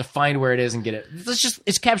then they have to find where it is and get it.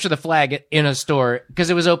 It's capture the flag in a store because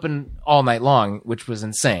it was open all night long, which was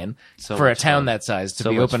insane So for a much town fun. that size to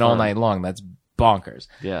So be much open all fun. night long. That's bonkers.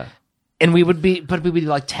 Yeah. And we would be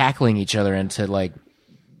like tackling each other into like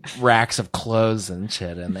racks of clothes and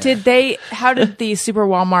shit in there. How did the Super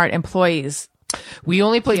Walmart employees? We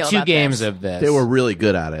only played Feel 2 about games this? of this. They were really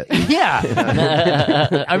good at it.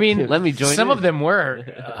 Yeah. I mean, Let me join some in. of them were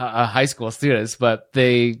high school students, but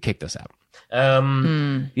they kicked us out.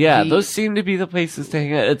 Yeah, The- those seem to be the places to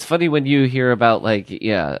hang out. It's funny when you hear about like,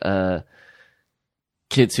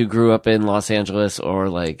 kids who grew up in Los Angeles or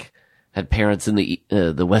like had parents in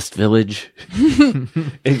the West Village, and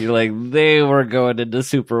you're like, they were going into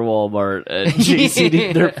Super Walmart and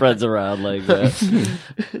chasing their friends around like that.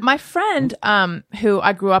 My friend, who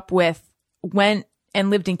I grew up with, went and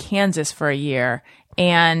lived in Kansas for a year,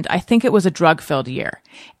 and I think it was a drug-filled year,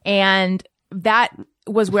 and that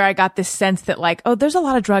was where I got this sense that like, oh, there's a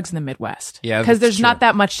lot of drugs in the Midwest. Yeah, because that's there's not true.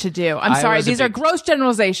 that much to do. I'm I sorry, was a these are big- gross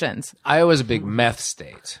generalizations. Iowa's a big meth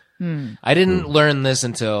state. I didn't learn this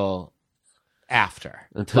until after.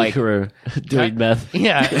 Until you were doing meth.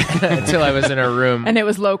 Yeah, until I was in a room. And it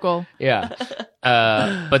was local. Yeah.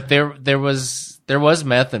 But there was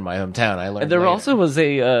meth in my hometown. I learned And there later. also was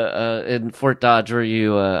a in Fort Dodge where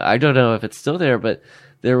you I don't know if it's still there, but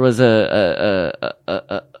there was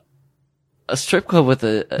a strip club with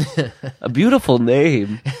a beautiful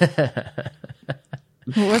name.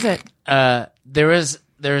 What was it? there was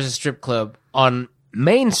a strip club on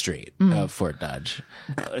Main Street of Fort Dodge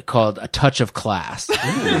called A Touch of Class With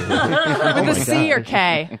a C or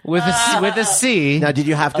K? with a C. Now, did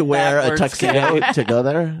you have to wear a backwards tuxedo to go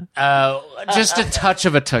there? Just a touch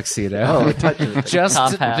of a tuxedo. Oh, a touch of just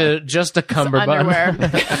top hat. just a cummerbund. Underwear.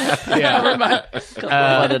 Yeah.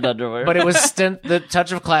 Button underwear. But it was the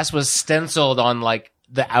Touch of Class was stenciled on like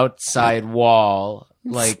the outside wall,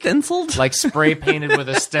 like Stenciled? like spray painted with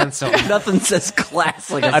a stencil. Nothing says class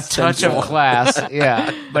like A touch of class,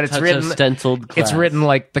 yeah. But it's Touch written of stenciled class. It's written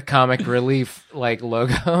like the Comic Relief like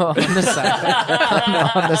logo on the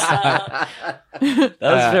side. on the side. That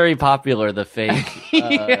was very popular, the fake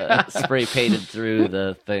spray painted through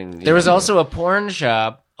the thing. There was also a porn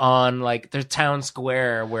shop on like the town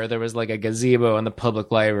square where there was like a gazebo in the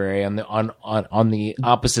public library, and on the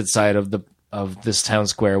opposite side of this town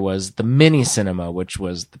square was the mini cinema, which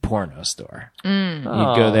was the porno store. You'd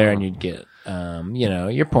go there and you'd get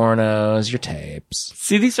your pornos, your tapes.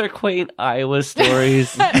 See, these are quaint Iowa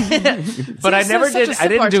stories. But I never such a did. I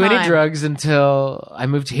simpler didn't do any time. drugs until I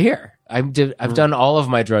moved here. I've done all of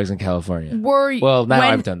my drugs in California. Well, now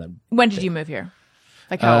I've done them. When did you move here?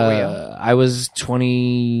 Like, how old were you? I was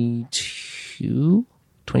 22.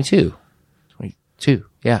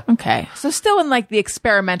 Yeah. Okay. So still in like the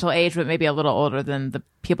experimental age, but maybe a little older than the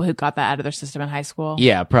people who got that out of their system in high school.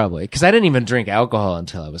 Yeah, probably. Because I didn't even drink alcohol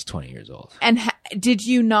until I was 20 years old. And did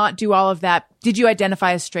you not do all of that? Did you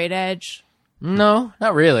identify as straight edge? No,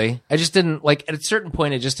 not really. I just didn't, like, at a certain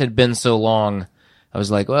point, it just had been so long. I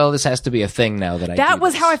was like, well, this has to be a thing now that I That do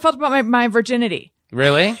was this. how I felt about my virginity.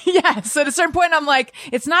 Really? Yes. At a certain point, I'm like,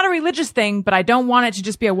 it's not a religious thing, but I don't want it to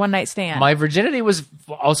just be a one night stand. My virginity was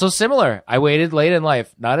also similar. I waited late in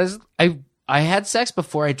life. Not as I had sex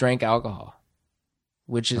before I drank alcohol,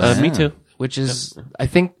 which is Me too. Which is I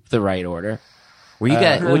think the right order. Were you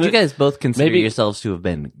guys? Would you guys both consider maybe- yourselves to have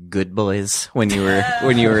been good boys when you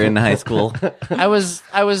were in high school? I was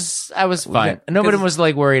fine. Nobody was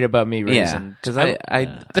like worried about me Yeah, raising. because the I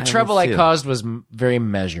trouble was I too. caused was very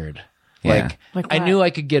measured. Yeah. Like I what? knew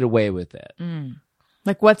I could get away with it.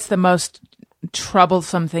 Like, what's the most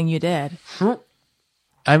troublesome thing you did?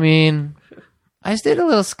 I mean, I did a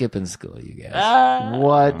little skip in school, you guys.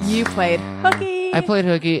 What? You played hooky. I played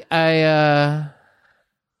hooky. I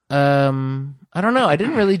I don't know. I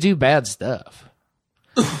didn't really do bad stuff.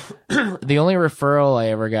 The only referral I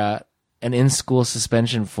ever got an in-school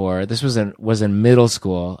suspension for, this was in middle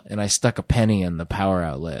school, and I stuck a penny in the power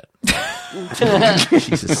outlet.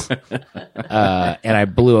 Jesus. And I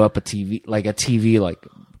blew up a TV,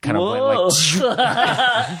 kind of went like.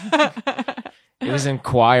 It was in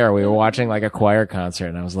choir. We were watching like a choir concert,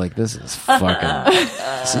 and I was like, "This is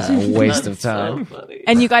a waste of time." So funny.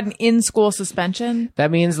 And you got an in-school suspension? That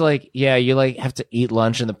means you have to eat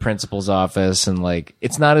lunch in the principal's office, and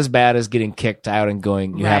it's not as bad as getting kicked out and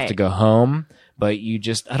going. You have Right. to go home, but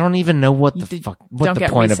I don't even know what the don't get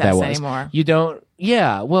point of that recess was. anymore. You don't.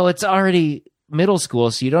 Yeah. Well, it's already middle school,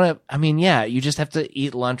 so you don't have. I mean, yeah, you just have to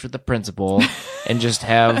eat lunch with the principal and just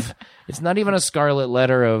have. It's not even a scarlet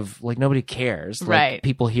letter of nobody cares. Right.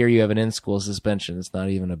 People hear you have an in-school suspension. It's not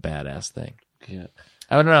even a badass thing. Yeah.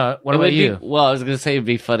 I don't know. What It about would you? Well, I was going to say it'd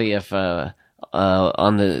be funny if on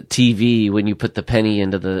the TV, when you put the penny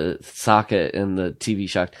into the socket in the TV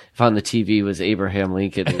shock, if on the TV was Abraham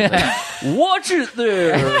Lincoln, it was like, watch it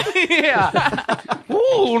there. Yeah.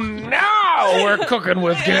 Oh, now we're cooking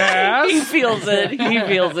with gas. He feels it. He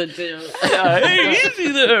feels it too. Hey,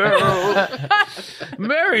 easy there.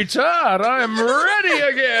 Mary Todd, I'm ready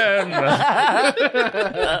again.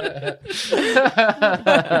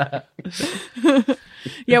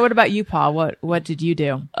 Yeah, what about you, Paul? What did you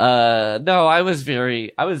do? No, I was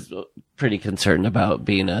pretty concerned about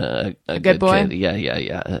being a good boy? kid.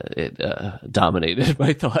 Yeah. It dominated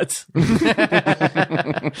my thoughts.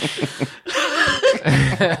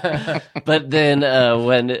 But then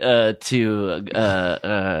when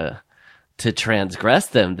to transgress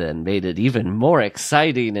them then made it even more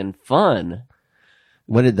exciting and fun.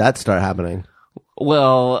 When did that start happening?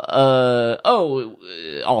 Well,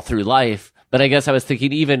 all through life. But I guess I was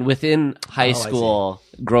thinking even within high school,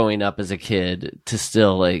 growing up as a kid, to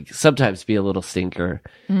still sometimes be a little stinker.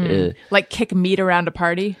 Like kick meat around a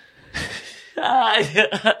party?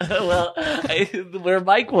 Well, where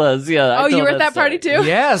Mike was, yeah. Oh, you were at that party too?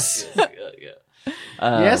 Yes.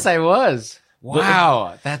 Yes, I was.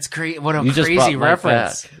 Wow. That's great. What a You just crazy brought Mike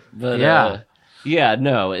reference. back. But, Yeah. yeah,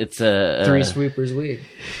 no, it's a... Three sweepers week.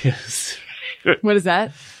 Yes. What is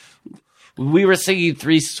that? We were singing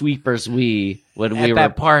Three Sweepers We when we At were...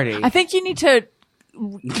 that party. I think you need to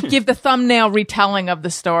give the thumbnail retelling of the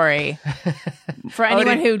story for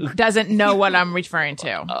anyone who doesn't know what I'm referring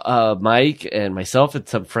to. Mike and myself and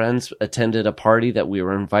some friends attended a party that we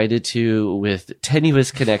were invited to with tenuous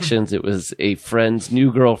connections. It was a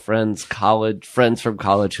new girlfriend's friends from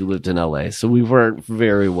college who lived in LA. So we weren't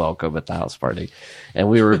very welcome at the house party, and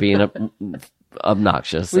we were being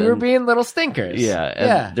obnoxious. We were and- being little stinkers. Yeah,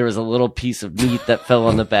 and there was a little piece of meat that fell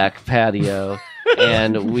on the back patio,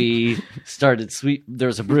 and we started there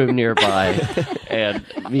was a broom nearby, and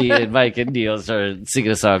me and Mike and Neil started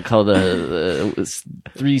singing a song called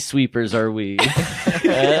Three Sweepers Are We.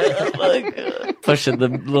 Pushing the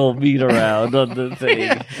little meat around on the thing.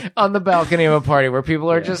 On the balcony of a party where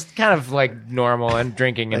people are just kind of normal and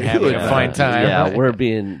drinking and having a fine time. Yeah, we're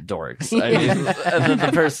being dorks. I mean, and then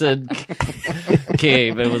the person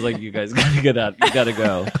came and was like, "You guys gotta get out. You gotta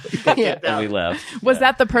go." Yeah. And we left. Was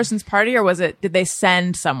that the person's party, or did they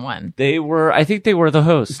send someone? I think they were the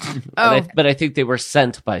host. Oh. But I think they were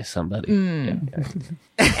sent by somebody.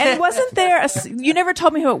 And wasn't there you never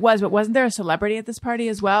told me who it was, but wasn't there a celebrity at this party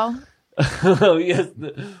as well? Oh, yes.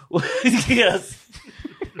 Yes.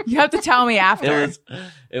 You have to tell me after.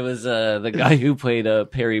 It was the guy who played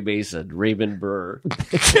Perry Mason, Raymond Burr.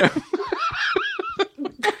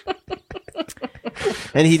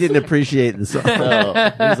 And he didn't appreciate the song.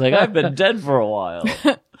 He's like, I've been dead for a while.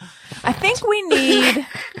 I think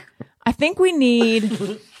we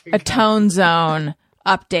need a Tone Zone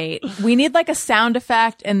update. We need a sound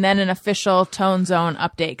effect and then an official Tone Zone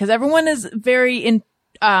update, because everyone is very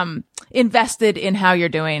invested in how you're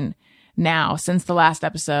doing now since the last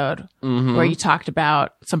episode where you talked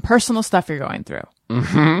about some personal stuff you're going through.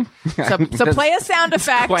 Mm-hmm. So play a sound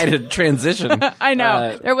effect. Quite a transition. I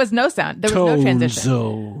know. There was no sound. There was no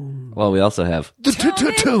transition. Well, we also have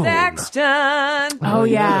Tony Thaxton. Oh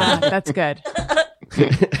yeah, that's good.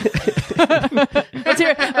 Let's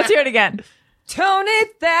hear it again. Tony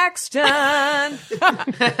Thaxton.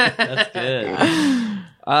 That's good.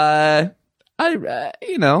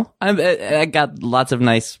 I got lots of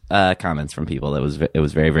nice comments from people. It was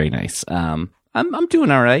very, very nice. I'm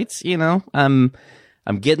doing all right.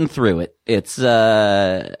 I'm getting through it. It's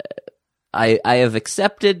I have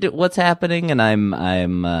accepted what's happening, and I'm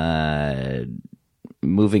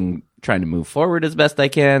trying to move forward as best I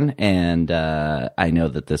can, and I know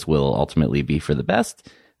that this will ultimately be for the best.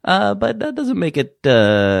 But that doesn't make it.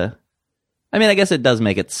 I mean, I guess it does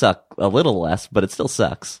make it suck a little less, but it still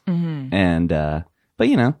sucks. Mm-hmm. And but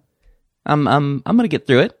you know, I'm gonna get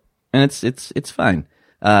through it, and it's fine.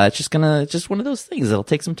 It's just one of those things that'll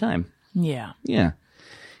take some time. Yeah. Yeah.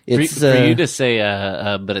 For It's you to say,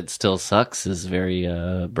 but it still sucks is very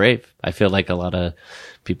brave. I feel like a lot of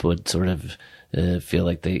people would sort of feel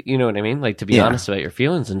like they, you know what I mean? Like to be Yeah. honest about your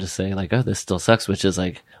feelings and just say like, oh, this still sucks, which is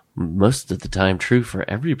like most of the time true for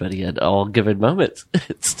everybody at all given moments.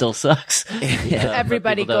 It still sucks.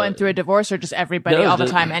 Everybody going through a divorce, or just everybody No, all the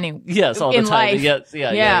time? Yes, all in the time. life. Yes,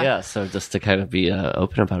 yeah. So just to kind of be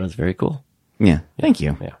open about it is very cool. Yeah, thank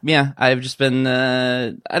you. Yeah. Yeah, I've just been,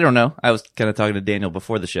 I don't know. I was kind of talking to Daniel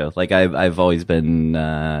before the show. Like, I've always been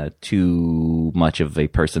too much of a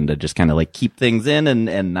person to just kind of like keep things in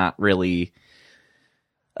and not really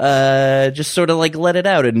just sort of like let it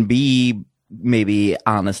out and be maybe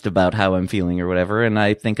honest about how I'm feeling or whatever. And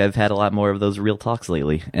I think I've had a lot more of those real talks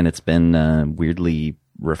lately, and it's been weirdly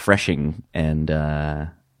refreshing. And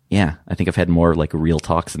yeah, I think I've had more like real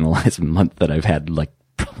talks in the last month than I've had like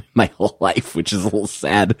probably my whole life, which is a little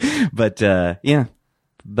sad. But yeah,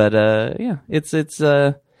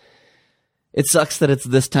 it sucks that it's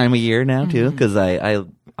this time of year now too, because I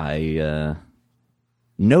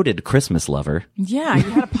noted Christmas lover. Yeah, you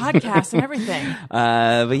had a podcast and everything.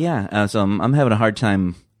 But yeah, so I'm having a hard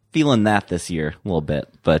time feeling that this year a little bit,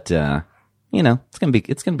 but you know, it's gonna be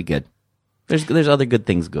good. There's other good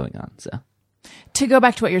things going on. So To go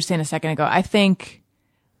back to what you were saying a second ago, I think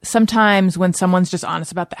sometimes when someone's just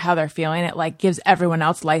honest about how they're feeling, it like gives everyone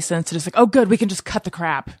else license to just like, oh, good, we can just cut the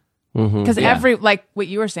crap. Because like what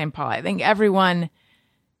you were saying, Paul, I think everyone.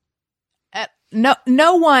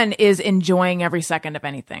 No one is enjoying every second of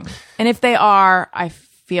anything. And if they are, I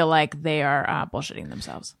feel like they are bullshitting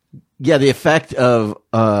themselves. Yeah, the effect of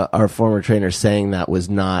our former trainer saying that was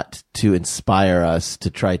not to inspire us to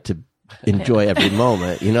try to enjoy every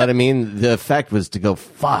moment. You know what I mean? The effect was to go,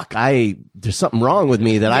 fuck, there's something wrong with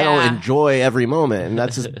me that I Yeah. don't enjoy every moment. And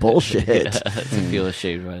that's just bullshit. To feel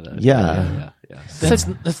ashamed by that. Yeah.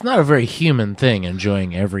 That's not a very human thing,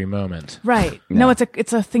 enjoying every moment. Right. No,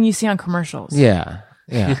 it's a thing you see on commercials. Yeah.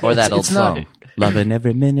 Yeah. or that old it's not- song, loving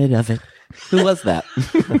every minute of it. Who was that?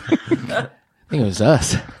 I think it was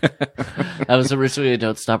us. That was originally a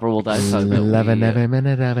Don't Stop or We'll Die song. that Loving we, every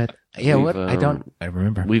minute of it. Yeah, we've, what? I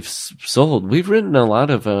remember. We've written a lot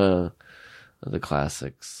of the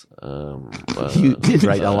classics. You did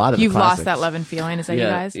write a lot of the You've lost classics. that love and feeling. Is that you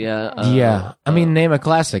guys? Yeah. Yeah. I mean, name a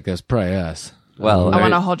classic. That's probably us. Well, I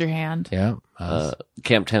want to hold your hand. Yeah. Us.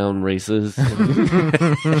 Camptown races.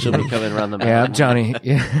 She'll be coming around the Yeah, mountain. Johnny.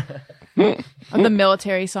 Yeah. Of the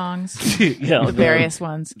military songs, Yeah, the various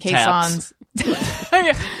ones, Taps.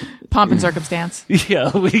 caissons, pomp and circumstance.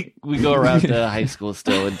 Yeah, we go around to high school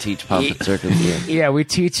still and teach pomp and circumstance. Yeah, we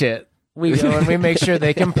teach it. We go and we make sure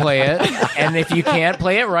they can play it. And if you can't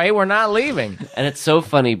play it right, we're not leaving. And it's so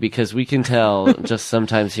funny because we can tell just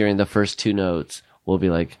sometimes hearing the first two notes, we'll be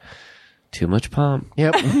like, too much pomp.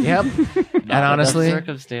 Yep. And honestly,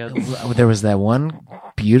 circumstance. there was that one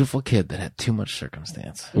beautiful kid that had too much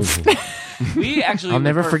circumstance. We actually I'll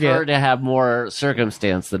never prefer forget. to have more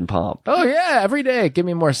circumstance than pomp. Oh, yeah. Every day. Give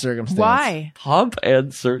me more circumstance. Why? Pomp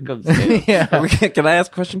and circumstance. Yeah. can I ask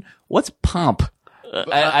a question? What's pomp?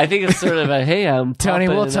 I think it's sort of a, hey, I'm Tony,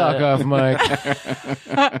 pumping, we'll talk off, Mike.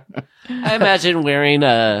 I imagine wearing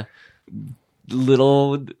a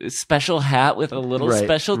little special hat with a little Right,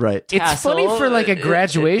 special right. It's tassel. funny for like a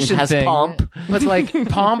graduation it has thing. pomp. But like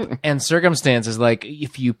pomp and circumstance is like,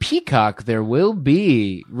 if you peacock, there will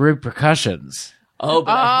be repercussions. Oh,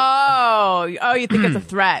 but Oh, you think it's a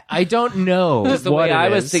threat? I don't know. Because the what way it I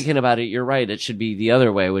was is. thinking about it, you're right. It should be the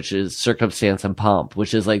other way, which is circumstance and pomp,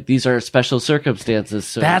 which is like these are special circumstances.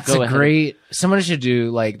 So That's go a ahead. great. Someone should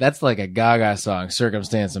do like that's like a Gaga song,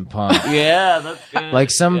 "Circumstance and Pomp." Yeah, that's good.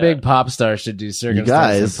 Like some Yeah. big pop star should do You "Circumstance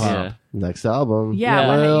guys, and Pomp." Yeah. next album. Yeah, Yeah.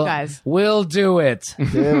 why not We'll, you guys? we'll do it.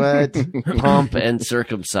 Do it. Pomp and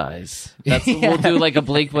circumcise. We'll do like a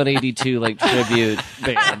Blink 182 like tribute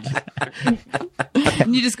band.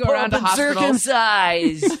 And you just go around to hospitals.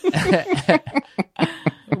 Circumcise.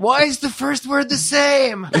 Why is the first word the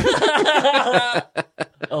same?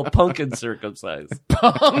 Oh, punk and circumcise.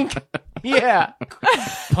 Punk. Yeah.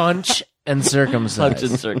 Punch and circumcise. Punch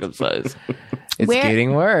and circumcise. It's Where-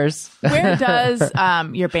 getting worse. Where does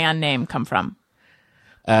your band name come from?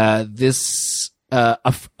 Another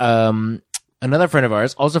friend of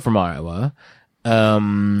ours, also from Iowa,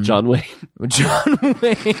 John Wayne. John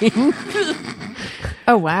Wayne.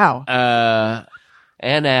 Oh wow.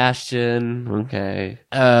 And Ashton. Okay.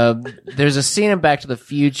 There's a scene in Back to the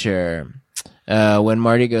Future when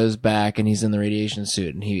Marty goes back and he's in the radiation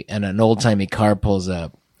suit and an old timey car pulls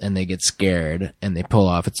up and they get scared and they pull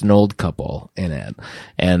off. It's an old couple in it.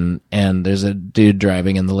 And there's a dude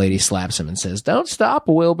driving and the lady slaps him and says, "Don't stop,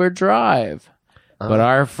 Wilbur, drive." But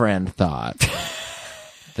our friend thought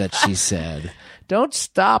that she said, "Don't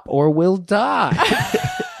stop or we'll die."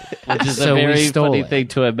 Which is So a we very stole funny it. thing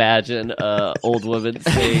to imagine. Old woman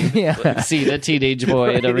saying, "See the teenage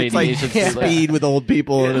boy in a It's like radiation suit." speed with old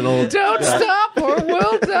people and an old. Don't stop or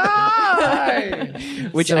we'll die.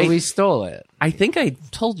 Which So I- we stole it. I think I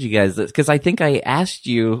told you guys this because I think I asked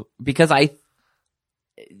you because I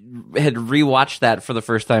had rewatched that for the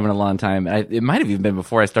first time in a long time. It might have even been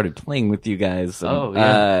before I started playing with you guys. Oh,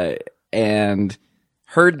 yeah. And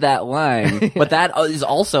heard that line, but that is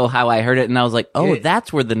also how I heard it, and I was like, "Oh,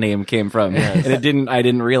 that's where the name came from." And I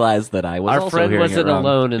didn't realize that I was. Our also friend hearing wasn't it wrong.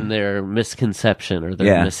 alone in their misconception or their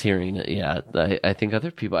Yeah. mishearing it. Yeah, I think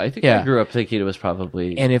other people. I think Yeah. I grew up thinking it was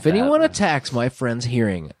probably. And if that. anyone attacks my friend's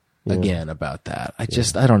hearing again about that, I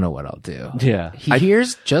don't know what I'll do. Yeah. He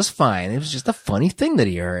hears just fine. It was just a funny thing that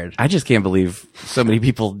he heard. I just can't believe so many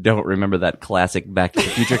people don't remember that classic Back to the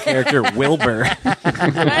Future character, Wilbur.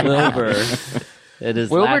 Wilbur, it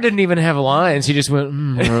is Wilbur didn't even have lines. He just went,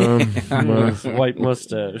 white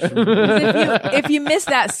mustache. If you miss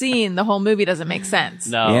that scene, the whole movie doesn't make sense.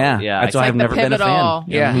 No, Yeah, yeah, that's why I've the never been a pivotal.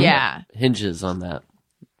 fan. Yeah. Yeah. hinges on that.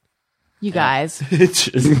 You guys.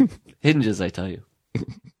 Hinges, I tell you.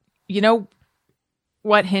 You know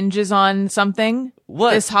what hinges on something?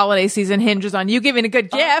 What? This holiday season hinges on you giving a good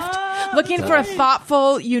gift. Looking for a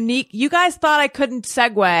thoughtful, unique. You guys thought I couldn't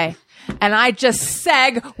segue, and I just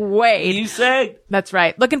segued. say That's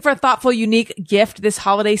right. Looking for a thoughtful, unique gift this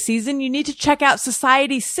holiday season? You need to check out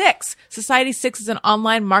Society 6. Society 6 is an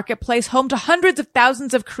online marketplace home to hundreds of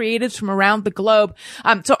thousands of creatives from around the globe.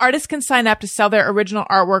 So artists can sign up to sell their original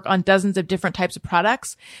artwork on dozens of different types of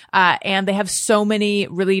products. And they have so many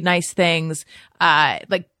really nice things,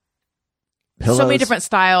 like so many Pillows, different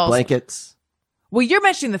styles. blankets. Well, you're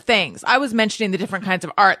mentioning the things. I was mentioning the different kinds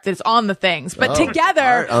of art that's on the things. But together,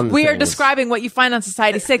 art on the we are things. describing what you find on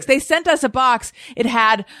Society 6. They sent us a box. It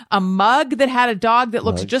had a mug that had a dog that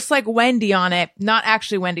looked just like Wendy on it. Not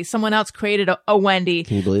actually Wendy. Someone else created a Wendy.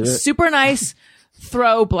 Can you believe it? Super nice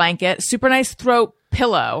throw blanket. Super nice throw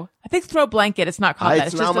pillow. I think throw blanket. It's not called that.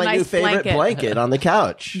 It's It's now just a my new nice favorite blanket on the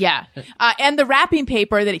couch. Yeah. And the wrapping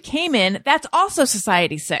paper that it came in, that's also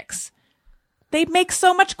Society 6. They make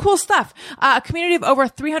so much cool stuff. A community of over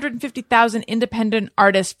 350,000 independent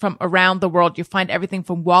artists from around the world. You'll find everything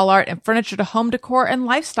from wall art and furniture to home decor and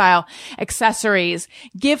lifestyle accessories.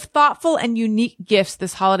 Give thoughtful and unique gifts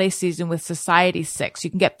this holiday season with Society 6. You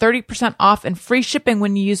can get 30% off and free shipping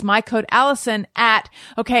when you use my code Allison at,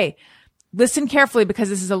 okay, listen carefully because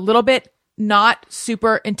this is a little bit not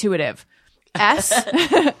super intuitive.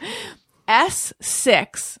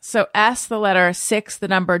 S6, so S, the letter 6, the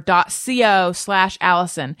number,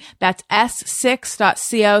 .co/Allison. That's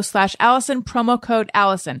S6.co/Allison, promo code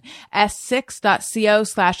Allison.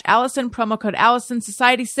 S6.co/Allison, promo code Allison.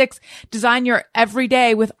 Society 6, design your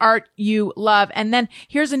everyday with art you love. And then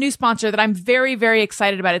here's a new sponsor that I'm very, very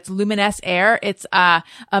excited about. It's Luminous Air. It's an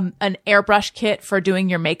airbrush kit for doing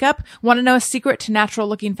your makeup. Want to know a secret to natural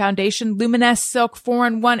looking foundation? Luminous Silk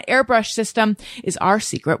 4-in-1 airbrush system is our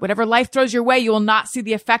secret. Whatever life throws your way, you will not see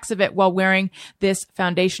the effects of it while wearing this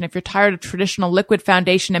foundation. If you're tired of traditional liquid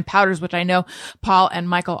foundation and powders, which I know Paul and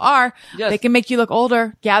Michael are, they can make you look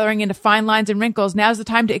older, gathering into fine lines and wrinkles. Now's the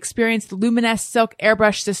time to experience the Luminous Silk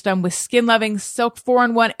airbrush system with skin-loving Silk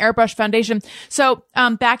 4-in-1 airbrush foundation. So,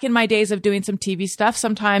 back in my days of doing some TV stuff,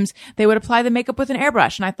 sometimes they would apply the makeup with an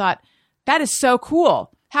airbrush, and I thought, that is so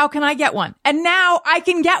cool. How can I get one? And now I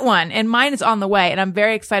can get one, and mine is on the way, and I'm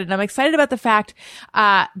very excited. I'm excited about the fact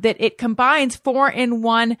that it combines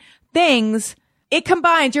 4-in-1 things. It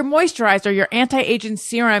combines your moisturizer, your anti-aging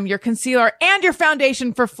serum, your concealer, and your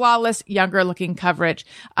foundation for flawless, younger-looking coverage.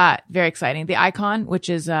 Very exciting. The Icon, which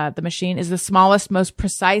is the machine, is the smallest, most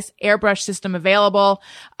precise airbrush system available,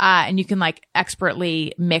 and you can like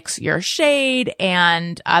expertly mix your shade.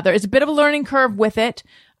 And there is a bit of a learning curve with it,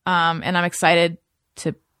 and I'm excited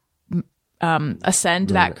to ascend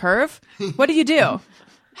that curve. What do you do?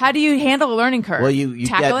 How do you handle a learning curve? Well, you get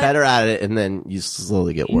Tackle it? better at it, and then you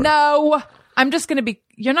slowly get worse. No, I'm just going to be,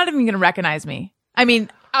 you're not even going to recognize me. I mean,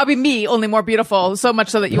 I'll be me, only more beautiful, so much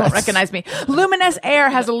so that you won't recognize me. Luminous Air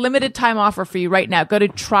has a limited time offer for you right now. Go to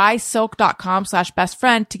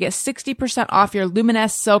trysilk.com/bestfriend to get 60% off your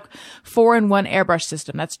Luminous Silk 4-in-1 airbrush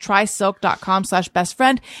system. That's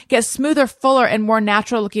trysilk.com/bestfriend. Get smoother, fuller, and more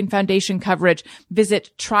natural looking foundation coverage.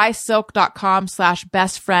 Visit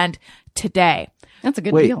trysilk.com/bestfriend today. That's a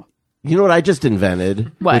good Wait. deal. You know what I just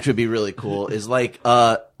invented, What? which would be really cool, is like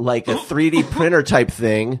a 3D printer type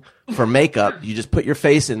thing for makeup. You just put your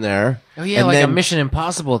face in there. Oh yeah, and like then, a Mission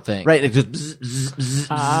Impossible thing. Right, it just bzz, bzz, bzz,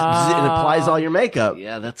 bzz, and applies all your makeup.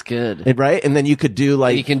 Yeah, that's good. And, right, and then you could do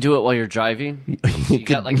like And you can do it while you're driving. You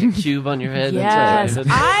got like a cube on your head. Yes. That's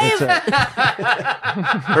right.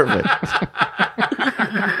 I've perfect.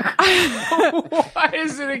 Why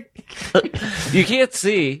is it? You can't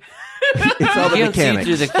see. It's all the You can't see mechanics.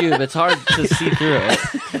 through the cube. It's hard to see through it.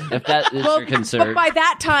 If that is your concern. but by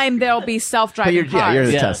that time there'll be self-driving cars. you're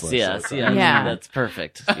the yes, Tesla. yes, so- yes. Yeah. That's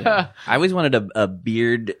perfect. Yeah. I always wanted a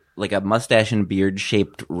beard, like a mustache and beard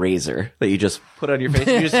shaped razor that you just put on your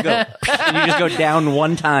face. And you just go down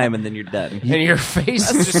one time and then you're done. And your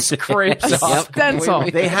face just scrapes off. Stencil.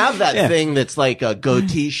 They have that thing that's like a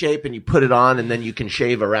goatee shape, and you put it on, and then you can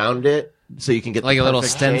shave around it, so you can get Like the a little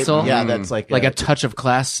perfect shape. stencil? Yeah, that's like Like a touch of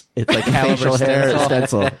class. it's like a caliber facial hair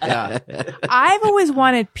stencil. stencil. Yeah, I've always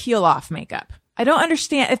wanted peel-off makeup. I don't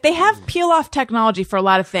understand. If they have peel-off technology for a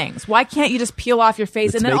lot of things, why can't you just peel off your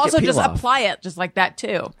face Let's and then make it also just peel off. apply it just like that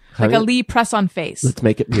too? Honey, Like a Lee press-on face let's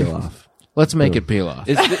make it peel off. Let's make it peel off.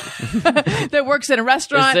 Is that works in a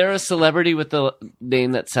restaurant. there a celebrity with the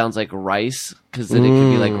name that sounds like rice? Because then it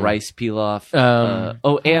could be like rice peel off.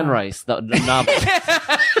 Anne Rice, the novel.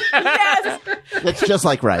 Yes. It's just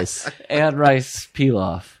like rice. Anne Rice peel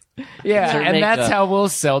off. Yeah, Their and that's makeup. how we'll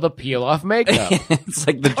sell the peel off makeup. It's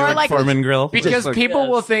like the George like- Foreman grill. Because people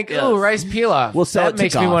will think, yes. "Oh, rice peel off." We'll sell that it to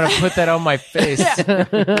makes me Goff. want to put that on my face.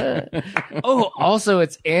 Oh, also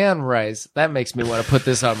it's Anne Rice. That makes me want to put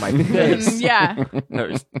this on my face. Yeah.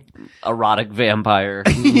 There's erotic vampire.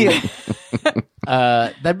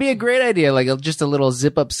 That'd be a great idea. Like just a little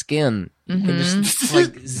zip up skin. You can just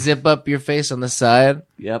like zip up your face on the side.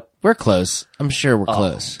 Yep. We're close. I'm sure we're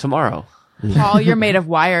close. Tomorrow. Paul, you're made of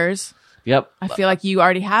wires. Yep. I feel like you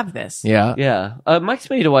already have this. Yeah. Yeah. Mike's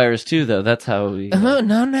made of wires too, though. That's how we.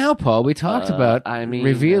 No, now, Paul. We talked about I mean,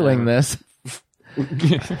 revealing this.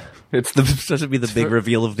 It's supposed to be the big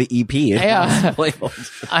reveal of the EP. Yeah.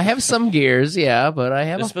 I have some gears, yeah, but I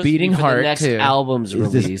have It's a supposed to be beating for the heart next too. album's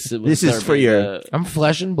release. It was this is their for big, your- I'm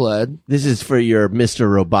flesh and blood. This is for your Mr.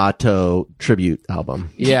 Roboto tribute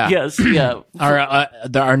album. Yeah. Yes. Yeah.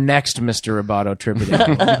 Our next Mr. Roboto tribute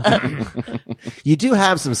album. You do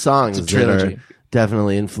have some songs It's a that are trilogy.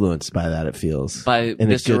 definitely influenced by that. It feels By in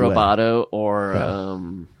a Mr. good way. Roboto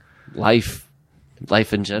or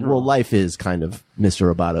Life in general. Well, life is kind of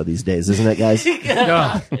Mr. Roboto these days, isn't it, guys?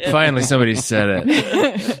 Oh, finally somebody said it.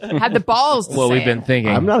 Had the balls to Well, say we've been it.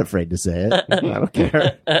 thinking. I'm not afraid to say it. I don't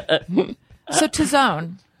care. So to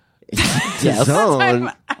zone.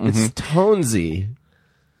 Zone. It's Tonesy.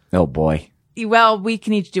 Oh boy, Well, we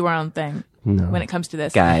can each do our own thing when it comes to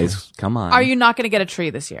this. guys, come on. Are you not going to get a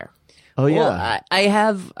tree this year? Oh yeah. Well, I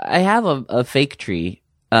have a fake tree.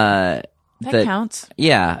 That counts.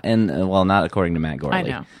 Yeah, and well, not according to Matt Gorley. I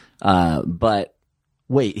know. But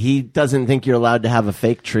Wait, he doesn't think you're allowed to have a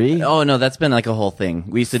fake tree? oh no, that's been like a whole thing.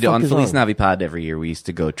 We used to do Fuck on is Feliz wrong? Navipod every year. We used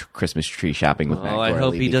to go Christmas tree shopping with Matt Oh, I Gorley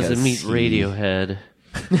hope he doesn't meet because Radiohead.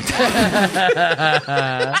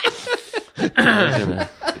 We're gonna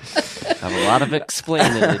have a lot of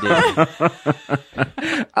explaining to do.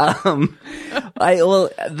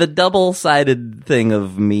 the double-sided thing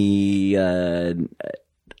of me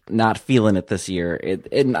not feeling it this year.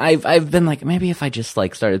 And I've been like, maybe if I just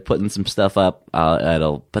like started putting some stuff up,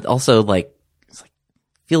 it'll. But also like, it's like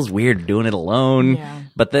feels weird doing it alone. Yeah.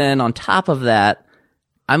 But then on top of that,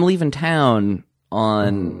 I'm leaving town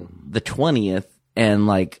on the 20th, and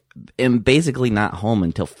like am basically not home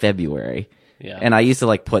until February. Yeah. And I used to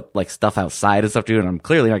like put like stuff outside and stuff too, and I'm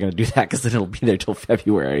clearly not going to do that because then it'll be there till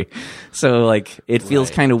February. So like it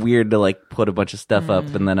feels kind of weird to like put a bunch of stuff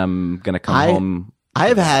up and then I'm going to come home.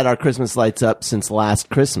 I've had our Christmas lights up since last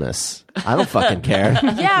Christmas. I don't fucking care.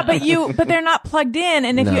 Yeah, but they're not plugged in.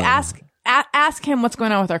 And if you ask him what's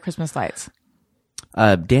going on with our Christmas lights.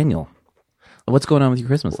 Daniel, what's going on with your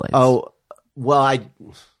Christmas lights? Oh, well,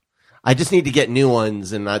 I just need to get new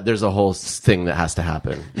ones, and there's a whole thing that has to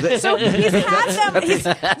happen. So he's had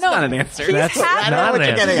them. That's not an answer. He's had not them. an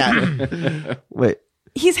answer. Getting at. Wait.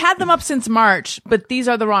 He's had them up since March, but these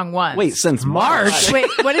are the wrong ones. Wait, since March? Wait,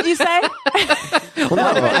 what did you say? Well,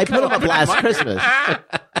 no, I put them up last Christmas.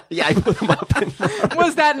 Yeah, I put them up.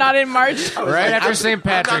 Was that not in March? Right after St.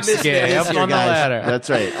 Patrick's Day, up on the ladder. That's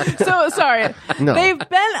right. So sorry. No. They've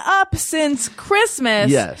been up since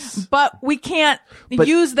Christmas. Yes. But we can't But-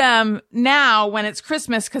 use them now when it's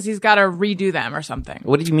Christmas because he's got to redo them or something.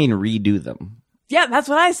 What do you mean redo them? Yeah, that's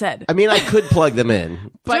what I said. I mean, I could plug them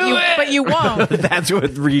in. But you won't. That's what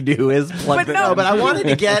redo is. Plug But it no, up. But I wanted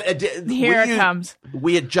to get Here it comes.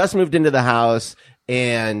 We had just moved into the house,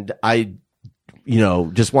 and I,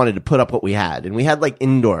 just wanted to put up what we had, and we had like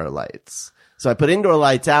indoor lights. So I put indoor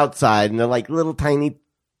lights outside, and they're like little tiny,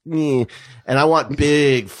 and I want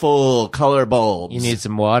big, full color bulbs. You need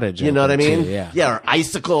some wattage. You know what I mean? Too, yeah. or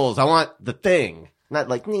icicles. I want the thing, not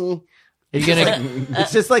like me. You're gonna.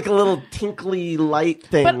 It's just like a little tinkly light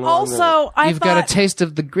thing. But also, I You've thought, got a taste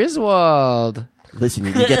of the Griswold. Listen,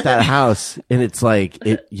 you get that house, and it's like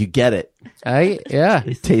you get it. Yeah.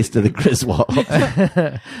 Taste of the Griswold.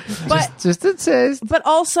 but Just a taste. but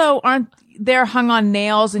also, aren't they're hung on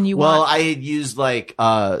nails, and you Well, want? I had used like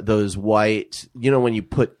those white, when you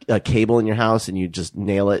put a cable in your house and you just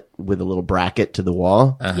nail it with a little bracket to the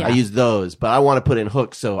wall. Yeah. I use those, but I want to put in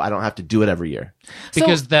hooks so I don't have to do it every year.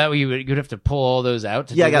 Because that you'd have to pull all those out.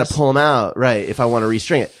 To Yeah, do I got this? to pull them out, right? If I want to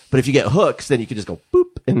restring it. But if you get hooks, then you can just go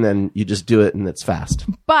boop, and then you just do it, and it's fast.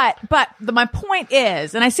 But my point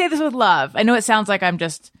is, and I say this with love. I know it sounds like I'm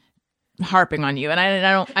just harping on you, and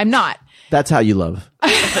I'm not. That's how you love.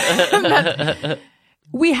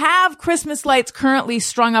 We have Christmas lights currently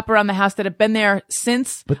strung up around the house that have been there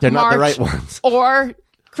since But they're not the March right ones. or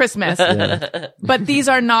Christmas. But these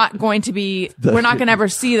are not going to be, we're not going to ever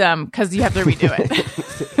see them because you have to redo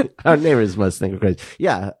it. Our neighbors must think we're crazy.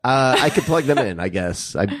 Yeah, I could plug them in, I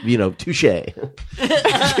guess. Touche.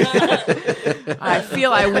 I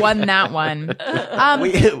feel I won that one.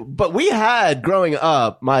 But we had, growing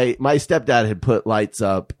up, my stepdad had put lights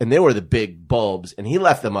up, and they were the big bulbs, and he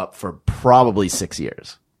left them up for probably 6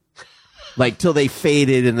 years. Like, till they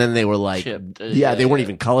faded, and then they were like, Chipped. they weren't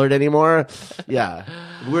even colored anymore. Yeah.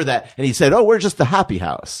 We're that. And he said, we're just the happy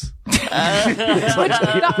house.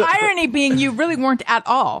 The irony being you really weren't at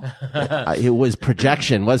all. It was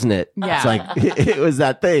projection, wasn't it? Yeah. It's like, it was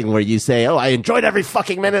that thing where you say, I enjoyed every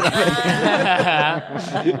fucking minute of it. That's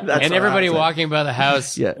And what everybody I was walking by the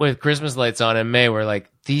house Yeah. with Christmas lights on in May were like,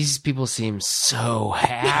 these people seem so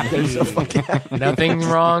happy. Nothing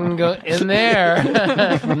wrong in there.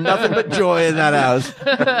 saying. Nothing but joy in that house.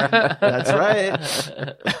 That's right.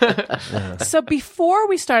 So before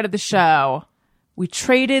we started the show, we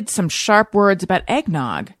traded some sharp words about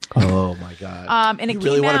eggnog. Oh my God. And it You came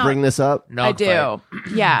really want to out. bring this up? I do.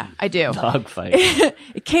 Yeah, I do. Dogfight.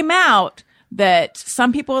 It came out that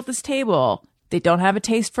some people at this table, they don't have a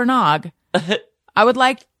taste for nog.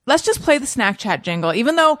 Let's just play the snack chat jingle,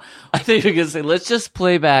 even though I think you're gonna say, let's just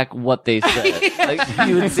play back what they said. Like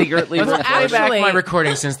you would secretly Let's record play back actually- my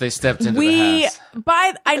recording since they stepped into the house.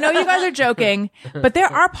 I know you guys are joking, but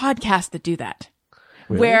there are podcasts that do that.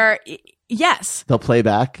 Where, yes. They'll play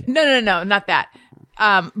back. No, not that.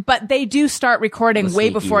 But they do start recording way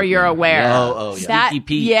sneaky before you're aware. Oh, yeah. That, Sneaky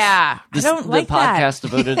Pete. yeah. I don't like the that. podcast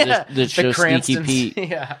devoted to the show Sneaky Cranstons. Pete.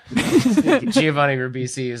 Yeah. Giovanni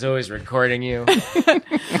Ribisi is always recording you.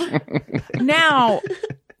 Now,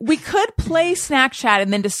 we could play Snack Chat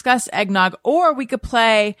and then discuss eggnog, or we could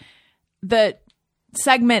play the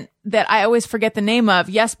segment that I always forget the name of,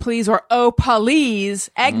 Yes Please or Oh Please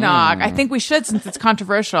Eggnog. I think we should, since it's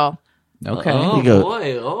controversial. Okay. Oh You go.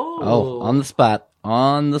 boy! Oh, on the spot.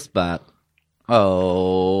 On the spot.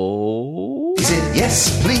 Oh. He said,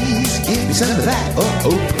 yes, please, give me some of that.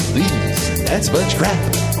 Oh, please, that's much crap.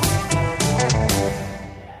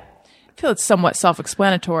 I feel it's somewhat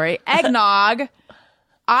self-explanatory. Eggnog,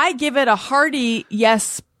 I give it a hearty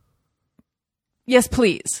yes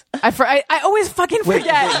please. I always fucking Wait,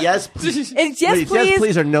 forget. yes, please. It's yes, Wait, please. yes,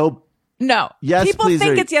 please, or no? No. Yes, People please,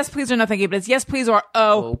 think or- it's yes, please or no thank you, but it's yes, please or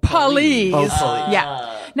oh, please. Oh, please.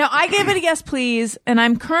 Yeah. Now, I gave it a yes, please, and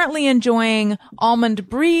I'm currently enjoying Almond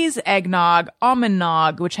Breeze eggnog, Almond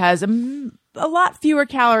Nog, which has a lot fewer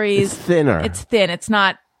calories. It's thinner. It's thin. It's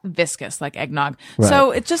not viscous like eggnog.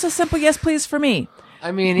 So it's just a simple yes, please for me.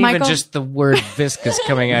 I mean, even Michael? just the word viscous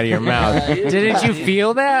coming out of your mouth. Didn't you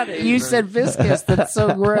feel that? You said viscous. That's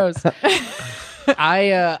so gross.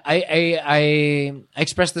 I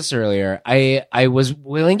expressed this earlier. I was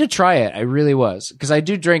willing to try it. I really was. Because I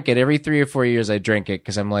do drink it. Every 3 or 4 years I drink it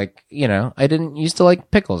because I'm like, I didn't used to like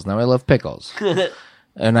pickles. Now I love pickles.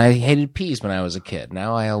 And I hated peas when I was a kid.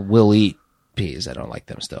 Now I will eat peas. I don't like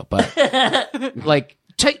them still. But like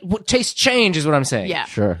taste change is what I'm saying. Yeah.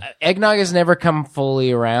 Sure. Eggnog has never come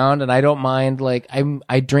fully around, and I don't mind. Like I don't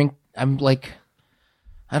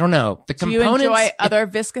know the Do you components. enjoy other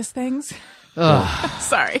viscous things?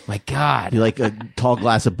 Sorry. My God. You like a tall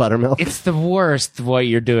glass of buttermilk? It's the worst what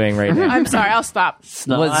you're doing right now. I'm sorry. I'll stop.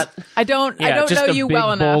 Snot. I don't just know a you big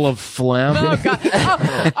well bowl enough. of phlegm. Oh God.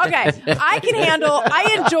 Oh, okay. I can handle.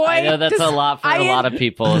 I enjoy. I know that's a lot for a lot of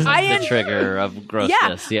people. Is I the trigger of Yeah,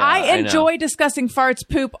 grossness. Yeah, I know. enjoy discussing farts,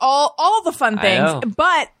 poop, all the fun I things. know.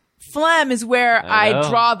 But phlegm is where I know,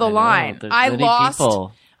 draw the I know. line. There's I many lost.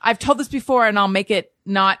 people. I've told this before, and I'll make it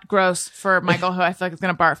not gross for Michael, who I feel like is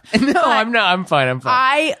going to barf. No, I'm not. I'm fine.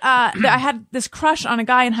 I had this crush on a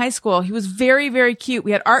guy in high school. He was very, very cute.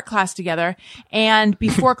 We had art class together, and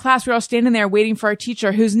before class, we were all standing there waiting for our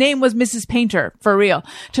teacher, whose name was Mrs. Painter, for real,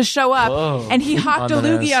 to show up. And he hawked a On the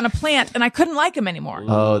loogie nose. on a plant, and I couldn't like him anymore.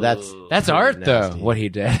 Oh, that's art, though. nasty. What he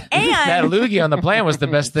did. And- that loogie on the plant was the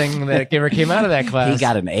best thing that ever came out of that class. He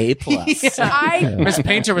got an A+. Miss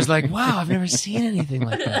Painter was like, "Wow, I've never seen anything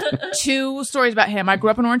like that." 2 stories about him. I grew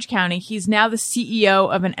up in Orange County. He's now the CEO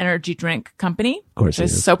of an energy drink company. Of course he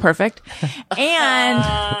which is. so perfect. And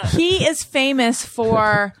he is famous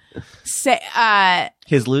for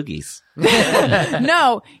His loogies.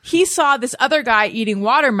 no, he saw this other guy eating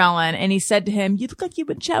watermelon and he said to him, "You look like you've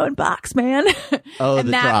been chowing box, man." Oh, and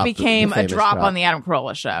the that drop, became the a famous drop drop. on the Adam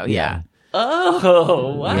Carolla show. Yeah.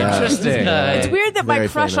 Oh, wow. Yeah. Interesting. It's weird that my Very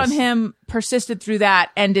crush famous. on him persisted through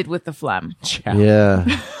that, ended with the phlegm. Yeah.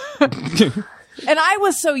 And I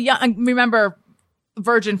was so young. I remember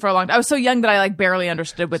virgin for a long time. I was so young that I like barely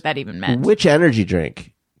understood what that even meant. Which energy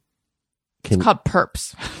drink? It's called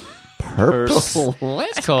Perps. Perps?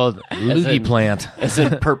 It's called loogie plant. As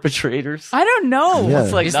in perpetrators? I don't know. Yeah.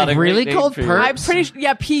 It's like Is not it a really great name called for your- Perps? I'm pretty sure.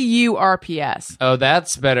 Yeah, PURPS. Oh,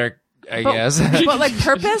 that's better, I guess. But like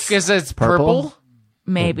purpose? Because it's Purple? purple.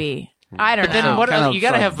 Maybe. I don't Then know. what? Kind of You got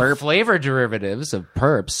to like have burp. flavor derivatives of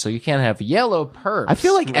perps, so you can't have yellow perps. I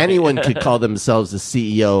feel like anyone could call themselves the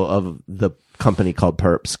CEO of the company called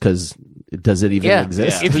Perps because does it even Yeah.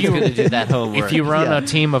 exist? If Who's you going to do that homework? if you run Yeah. a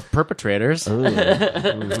team of perpetrators,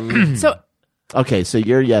 So, Okay, so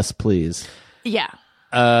your yes, please. yeah.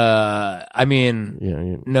 I mean,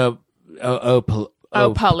 Yeah, no,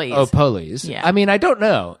 police. Oh, police. Yeah. I mean, I don't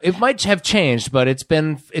know. It might have changed, but it's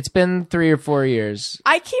been 3 or 4 years.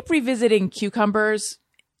 I keep revisiting cucumbers.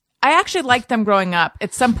 I actually liked them growing up.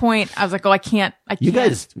 At some point, I was like, "Oh, I can't." you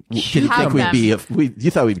guys didn't think we'd be? You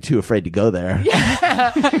thought we'd be too afraid to go there.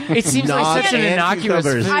 It seems Nog like such an and innocuous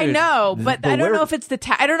cucumbers. food. I know, but I don't we're- know if it's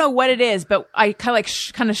I don't know what it is, but I kind of like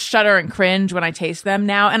kind of shudder and cringe when I taste them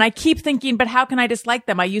now. And I keep thinking, but how can I dislike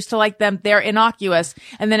them? I used to like them; they're innocuous,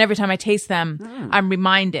 and then every time I taste them, I'm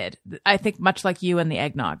reminded. I think much like you and the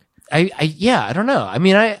eggnog. Yeah, I don't know. I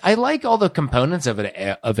mean, I like all the components of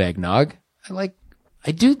eggnog.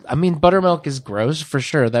 I mean, buttermilk is gross for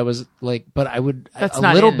sure. That was like, but I would That's a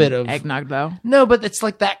not little in bit of eggnog, though. No, but it's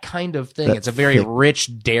like that kind of thing. That It's a very thick- rich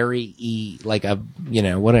dairy-y, like a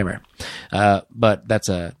whatever. But that's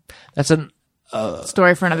a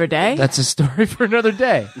Story for another day. story for another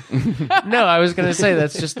day. No, I was gonna say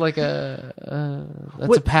that's just like a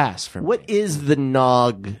pass for me. What is the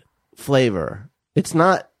nog flavor? It's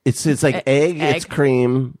not. It's like egg. It's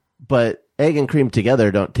cream, but egg and cream together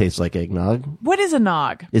don't taste like eggnog. What is a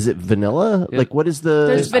nog? Is it vanilla? Like what is the?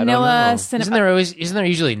 There's vanilla, Isn't cinnamon. there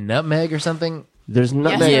usually nutmeg or something? There's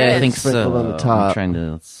nutmeg Yes, I I think think sprinkled so. on the I'm top. trying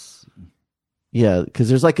to. Yeah, because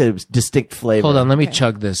there's like a distinct flavor. Hold on, let me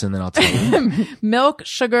chug this and then I'll tell you. Milk,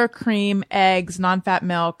 sugar, cream, eggs, non-fat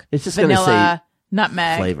milk, It's just gonna vanilla,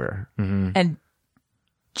 nutmeg, flavor. and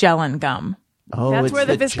gelatin gum. Oh, That's it's where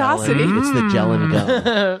the viscosity- Gelatin. It's the gelatin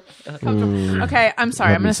gum. Okay, I'm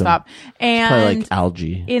sorry. I'm Love me going to some. stop. Probably And like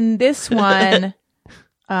algae. in this one,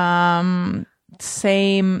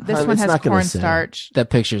 same. This Huh, one it's has not gonna cornstarch. That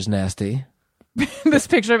picture's nasty. This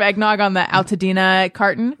picture of eggnog on the Altadena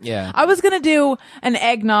carton. Yeah. I was going to do an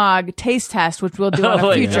eggnog taste test, which we'll do on Oh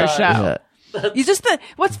a my future God. show. Yeah. You just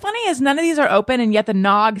what's funny is none of these are open, and yet the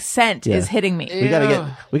nog scent Yeah. is hitting me.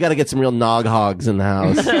 We gotta get some real nog hogs in the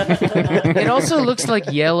house. It also looks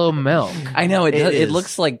like yellow milk. I know it. It It is.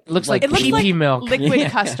 looks like Looks like It looks pee-pee like milk.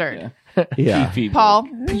 liquid custard. Yeah. Paul,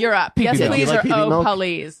 you're up. Yes, milk. please, You like or pee-pee oh, milk?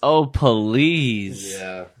 please. Oh, please.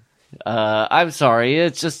 Yeah. I'm sorry.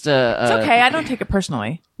 It's just It's okay. I don't take it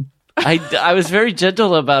personally. I was very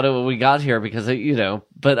gentle about it when we got here because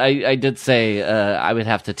but I did say I would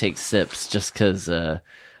have to take sips just because I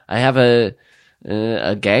have a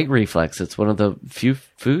gag reflex. It's one of the few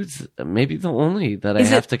foods, maybe the only, that Is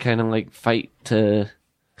I have it- to kind of like fight to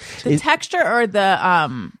The texture or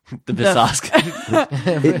the the viscosity.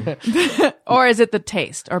 or is it the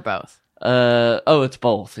taste or both? It's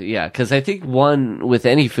both. Yeah, because I think one with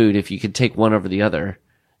any food, if you could take one over the other,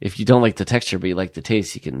 if you don't like the texture but you like the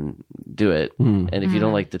taste, you can do it. And if you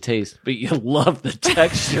don't like the taste but you love the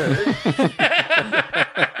texture,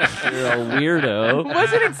 you're a weirdo.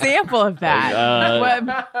 What's an example of that?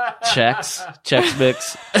 What- Chex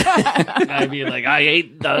Mix. I mean, like, I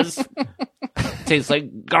hate those. Tastes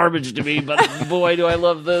like garbage to me, but boy, do I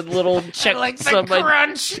love the little Chex. Like the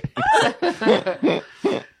crunch.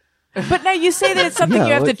 But now you say that it's something Yeah,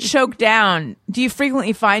 you have to what- choke down. Do you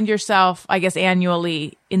frequently find yourself, I guess,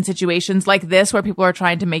 annually in situations like this where people are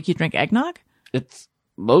trying to make you drink eggnog? It's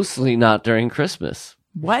mostly not during Christmas.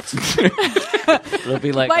 What? It'll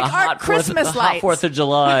be like, Like a our hot Christmas hot lights. 4th of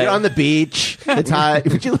July. You're on the beach. It's hot.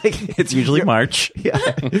 Would you like? It's usually March. Yeah,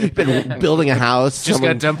 you've been building a house. Just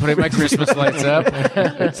got done putting my Christmas lights up.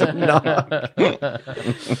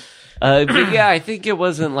 But yeah, I think it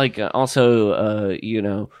wasn't like also,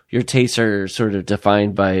 your tastes are sort of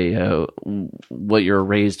defined by what you're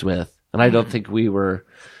raised with. And I don't think we were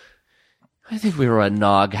a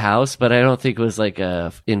nog house, but I don't think it was like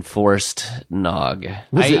a enforced nog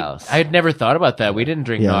house. I had never thought about that. We didn't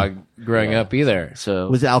drink Yeah. nog growing up either. So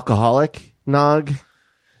Was it alcoholic nog?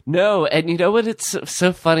 no, and you know what? It's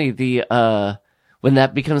so funny. The when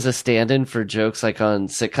that becomes a stand-in for jokes like on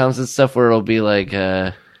sitcoms and stuff, where it'll be like,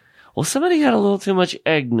 well, somebody had a little too much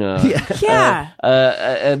eggnog. Yeah.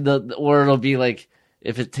 Or it'll be like,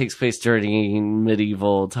 if it takes place during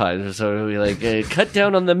medieval times or so, it'll be like, cut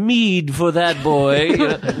down on the mead for that boy. You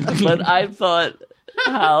know? But I thought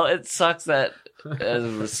how it sucks that as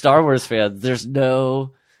a Star Wars fan, there's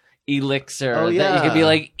no elixir Oh, that yeah. you can be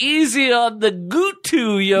like, easy on the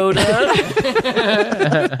Gutu, Yoda.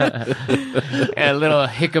 A little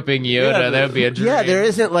hiccuping Yoda, that would be a dream. Yeah, there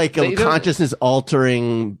isn't like a They don't- consciousness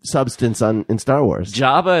altering substance in Star Wars.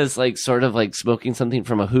 Jabba is like sort of like smoking something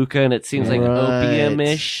from a hookah, and it seems like Right.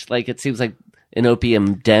 opium-ish. Like it seems like an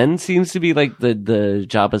opium den seems to be like the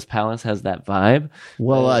Jabba's palace has that vibe.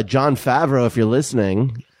 Well, John Favreau, if you're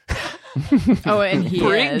listening, Oh, and he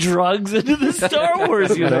Bring is. drugs into the Star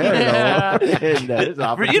Wars universe.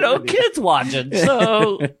 Kids watching.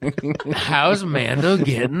 So How's Mando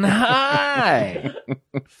getting high?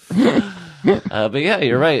 but yeah,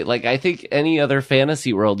 you're right. Like I think any other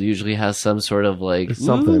fantasy world usually has some sort of like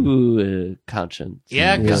Something. conscience.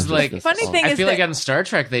 Yeah, because Yeah. like, Funny thing I is feel that like on Star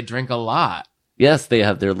Trek they drink a lot. Yes, they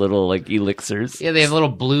have their little like elixirs. Yeah, they have little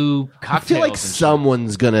blue cocktails. I feel like and shit.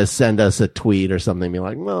 someone's gonna send us a tweet or something, be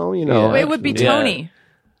like, well, you know, it would be Yeah. Tony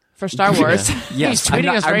for Star Wars. He's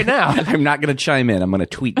tweeting us right now. I'm not going to chime in. I'm going to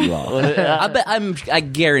tweet you all. I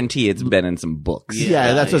guarantee it's been in some books.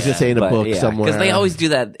 yeah, that's what I was gonna say in a book somewhere. Because they always do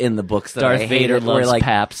that in the books that I Darth hate. Vader Where, loves like,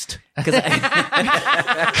 Pabst.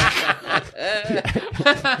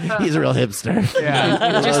 He's a real hipster.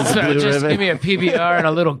 Yeah, just Blue just ribbon. give me a PBR and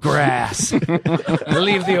a little grass.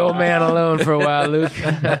 Leave the old man alone for a while, Luke.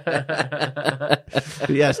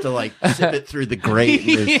 He has to like sip it through the grate.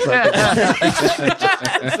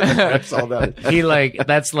 That's all that. He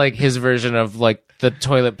that's like his version of like the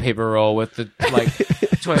toilet paper roll with the like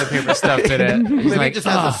toilet paper stuffed in it. He's Maybe like, he just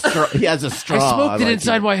has a straw. He has a straw. I smoked it like,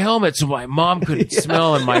 inside my helmet so my mom couldn't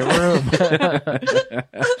smell in my room.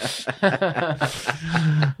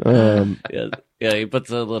 Yeah, he puts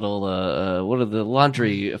a little what are the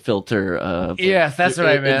laundry filter Yeah, that's what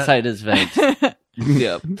I meant. inside his vent.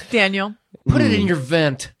 Yeah. Daniel, Put it in your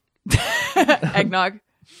vent. eggnog.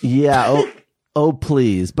 Yeah. Oh,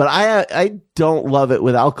 please. But I don't love it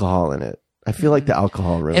with alcohol in it. I feel like the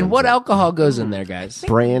alcohol ruins And what it. alcohol goes in there, guys?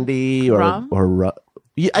 brandy or Rum? rum.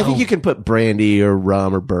 Yeah, I think you can put brandy or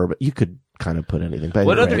rum or bourbon. You could kind of put anything. But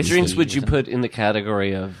What other brandy. drinks would you put in the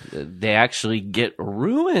category of they actually get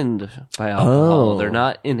ruined by alcohol? Oh. They're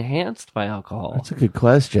not enhanced by alcohol. That's a good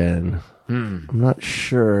question. I'm not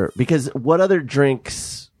sure because what other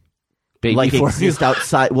drinks Baby like formula. exist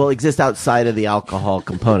outside? Well, exist outside of the alcohol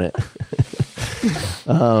component.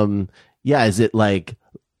 Yeah, is it like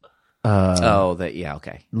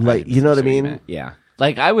okay. like you know what I mean? Yeah.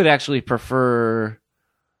 Like I would actually prefer.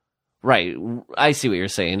 Right, I see what you're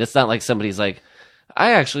saying. It's not like somebody's like,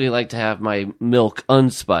 I actually like to have my milk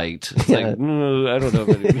unspiked. It's like, I don't know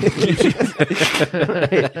if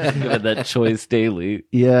given that choice daily.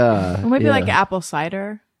 Yeah, Or maybe yeah. like apple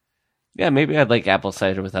cider. Yeah, maybe I'd like apple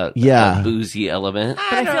cider without Yeah. a boozy element.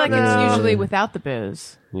 But I feel like it's usually without the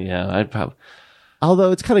booze. Yeah, I'd probably.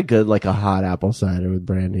 Although it's kind of good, like a hot apple cider with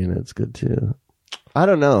brandy in it. It's good too. I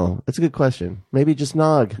don't know. It's a good question. Maybe just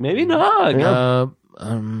nog. Maybe not.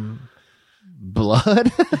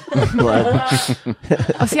 Blood? Blood.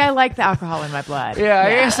 Oh, see, I like the alcohol in my blood. Yeah, I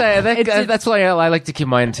guess It's- that's why I like to keep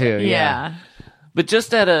mine too. Yeah. But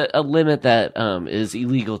just at a limit that is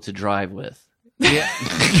illegal to drive with.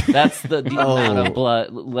 That's the amount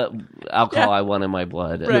of alcohol I want in my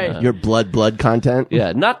blood. Right. Your blood content.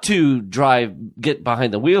 Yeah, not to get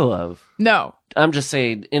behind the wheel of. No. I'm just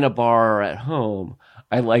saying, in a bar or at home,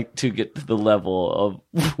 I like to get to the level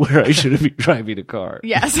of where I shouldn't be driving a car.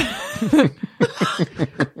 Yes.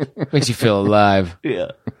 Makes you feel alive.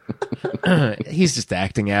 Yeah. He's just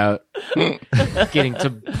acting out, getting to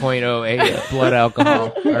 0.08 blood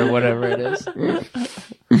alcohol or whatever it is.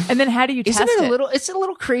 And then how do you test Isn't it it? a little? It's a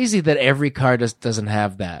little crazy that every car doesn't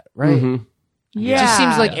have that, right? Mm-hmm. Yeah. It just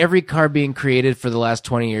seems like every car being created for the last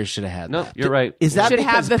 20 years should have had No, that. you're right. Is that Should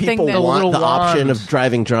because have the thing people that- want The the little option wand. of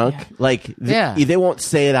driving drunk? Like, Yeah. they won't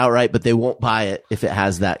say it outright, but they won't buy it if it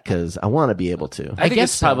has that because I want to be able to. I think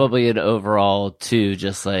guess it's so. probably an overall too,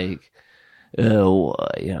 just like,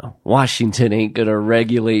 Washington ain't gonna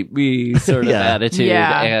regulate me sort of Yeah. attitude,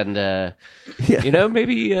 Yeah. and Yeah.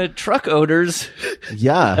 maybe truck owners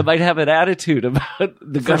Yeah. might have an attitude about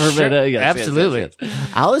the government. sure. Yes, Absolutely. yes,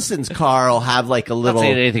 yes. Allison's car will have like a I'm not little.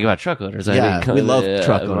 saying anything about truck owners. Yeah, we love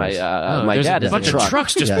truck My, owners. my There's dad a is bunch a of truck.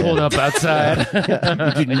 trucks just Yeah. pulled up outside. You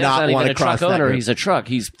do My dad's not not want even to a cross truck that owner. road. He's a truck.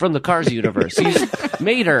 He's from the Cars universe. He's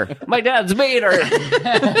Mater. My dad's Mater.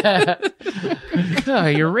 Oh,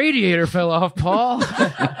 your radiator fell off, Paul.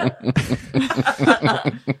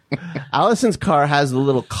 Allison's car has the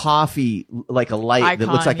little coffee, like a light that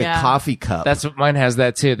looks Icon, like yeah. a coffee cup. That's what mine has.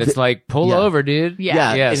 That too. That's like pull yeah. over, dude. Yeah.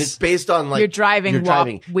 yeah, Yes. and it's based on like you're driving,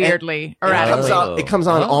 And weirdly, it comes erratically. on, it comes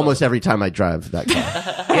on almost every time I drive that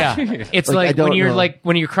car. Yeah, it's Like, I like, don't when you're know. like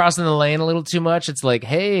when you're crossing the lane a little too much. It's like,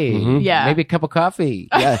 hey, Yeah. maybe a cup of coffee.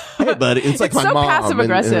 Yeah, hey, buddy, it's like It's my so mom in the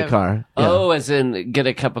passive-aggressive. car. Yeah. Oh, as in get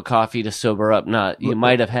a cup of coffee to sober up. Not you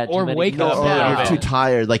might have had too Or many wake cups. up. Or Yeah. you're too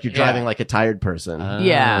tired, like you're driving Yeah. like a tired person.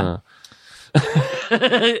 Yeah.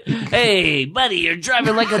 Hey, buddy, you're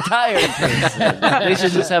driving like a tired person. They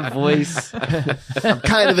should just have voice. I'm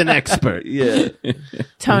kind of an expert. Yeah.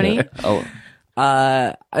 Tony?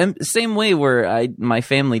 I'm same way where my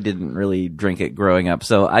family didn't really drink it growing up,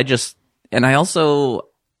 so I'm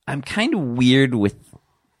kind of weird with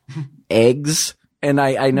eggs, and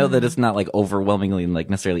I know that it's not like overwhelmingly like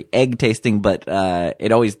necessarily egg tasting, but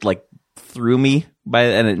it always like threw me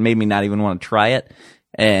and it made me not even want to try it,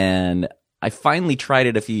 and I finally tried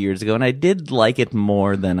it a few years ago, and I did like it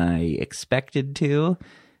more than I expected to.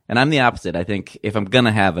 And I'm the opposite. I think if I'm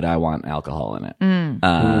gonna have it, I want alcohol in it.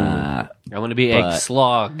 I want to be egg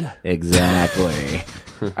slogged. Exactly.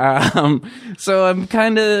 So I'm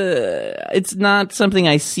kind of, it's not something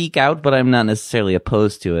I seek out, but I'm not necessarily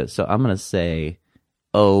opposed to it. So I'm going to say,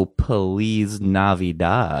 oh, please,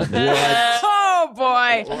 Navidad. Oh,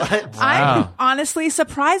 boy. I'm honestly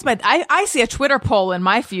surprised by I see a Twitter poll in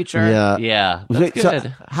my future. Yeah. Yeah, that's Wait, so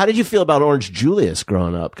good. how did you feel about Orange Julius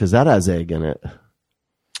growing up? Because that has egg in it.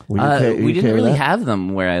 Were you okay- were you We okay didn't with really that? have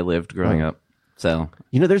them where I lived growing up. So,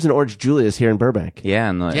 You know, there's an Orange Julius here in Burbank. yeah,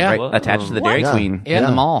 and Yeah. right attached to the Dairy What? Queen Yeah. in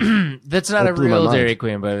the mall. That's not That a blew my real mind. Dairy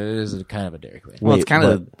Queen, but it is a kind of a Dairy Queen. Well, Wait, it's kind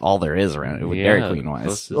of all there is around it with Yeah. Dairy Queen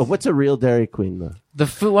wise. Oh, what's a real Dairy Queen though? The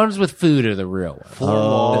ones with food are the real ones.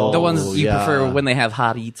 Oh, The ones you yeah. prefer when they have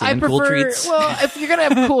hot eats I and prefer. cool treats. Well, if you're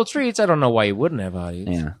gonna have cool treats, I don't know why you wouldn't have hot eats.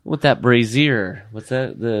 Yeah. With that brazier. What's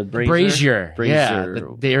that? The Brazier. Yeah, Brazier.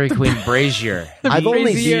 the Dairy Queen Brazier. I've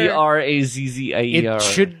only seen. Brazier.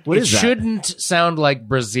 It What is that? shouldn't sound like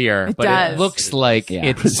brazier, It but does. it looks like Yeah.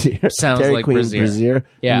 it Brazier. sounds Dairy like Queen brazier.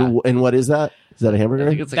 Yeah. And what is that? Is that a hamburger? I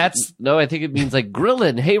think it's like, That's- no. I think it means like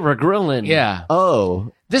grilling. Hey, we're grilling. Yeah,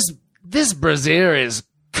 Oh, this brazier is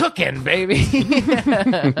cooking, baby.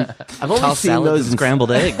 I've only Tossed seen salads those and in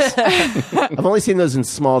scrambled eggs. I've only seen those in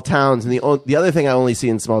small towns, and the other thing I only see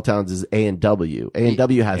in small towns is A&W.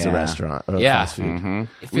 A&W has a Yeah. restaurant, or Yeah. fast food.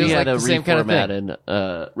 It feels We like had the a same kind of reformat thing.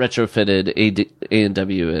 and retrofitted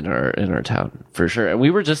A&W in our town for sure. And we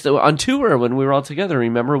were just on tour when we were all together.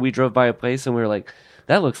 Remember, we drove by a place and we were like,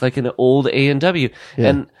 "That looks like an old A&W." Yeah.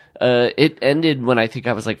 And it ended when I think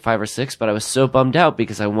I was like 5 or 6, but I was so bummed out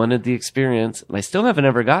because I wanted the experience, and I still haven't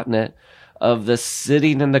ever gotten it, of the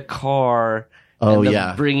sitting in the car. Oh, and the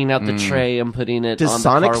yeah. bringing out the tray and putting it Does on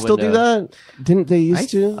Sonic the car still do window. that? Didn't they used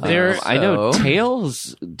to? There, I know So-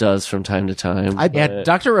 Tails does from time to time. yeah,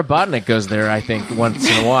 Dr. Robotnik goes there, I think, once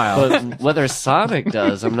in a while. But whether Sonic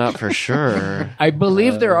does, I'm not for sure. I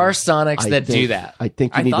believe there are Sonics that do that. I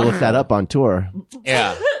think you I need to thought- look that up on tour.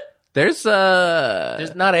 Yeah, There's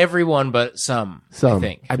there's not everyone, but some. I Some.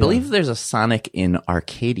 think. I believe there's a Sonic in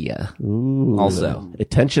Arcadia. Ooh. Also.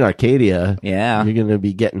 Attention Arcadia. Yeah. You're going to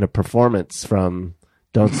be getting a performance from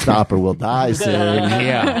Don't Stop or We'll Die soon.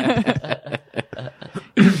 Yeah,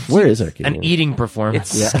 Where is Arcadia? an eating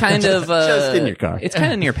performance. It's kind of Just in your car. It's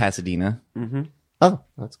kind of near Pasadena. Oh,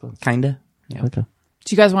 that's close. Kinda. Okay.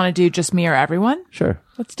 Do you guys want to do just me or everyone? Sure.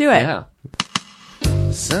 Let's do it. Yeah.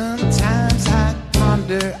 Sometimes I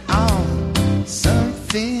ponder on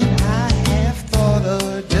something I have thought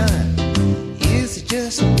or done. Is it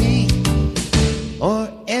just me or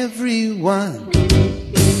everyone?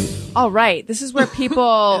 All right. This is where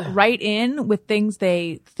people write in with things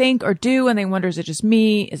they think or do, and they wonder, is it just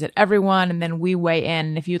me? Is it everyone? And then we weigh in.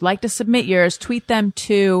 And if you'd like to submit yours, tweet them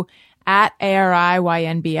to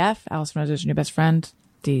 @ARIYNBF. Allison Rose is your new best friend,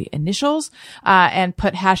 the initials, and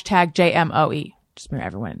put hashtag JMOE. Just mirror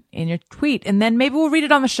everyone in your tweet, and then maybe we'll read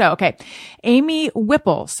it on the show. Okay. Amy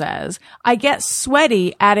Whipple says, I get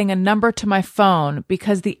sweaty adding a number to my phone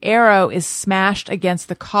because the arrow is smashed against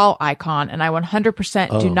the call icon, and I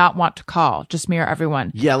 100% do not want to call. Just mirror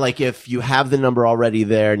everyone. Yeah, like if you have the number already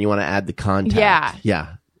there and you want to add the contact. Yeah. Yeah.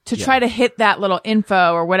 To try to hit that little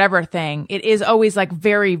info or whatever thing, it is always like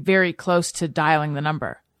very, very close to dialing the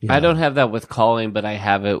number. Yeah. I don't have that with calling, but I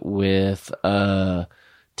have it with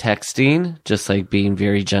texting, just like being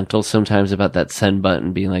very gentle sometimes about that send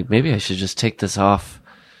button, being like, maybe I should just take this off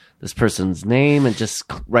this person's name and just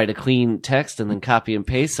write a clean text and then copy and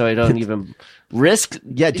paste so I don't even risk.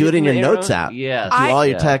 Yeah, do it in your hitting the notes arrow. app. Yeah. Do all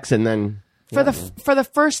your Yeah. texts and then For the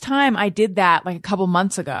first time, I did that like a couple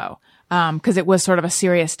months ago. Cause it was sort of a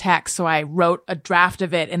serious text. So I wrote a draft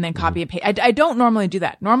of it and then copy and paste. I don't normally do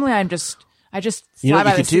that. Normally I just you know fly what by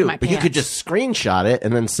you the could seat of do, my but you could pants. just screenshot it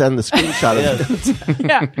and then send the screenshot of it.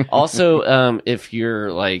 Yeah. Also, if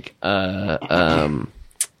you're like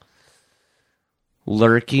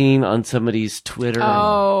lurking on somebody's Twitter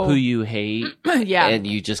Oh. who you hate, Yeah. and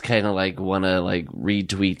you just kind of like want to like read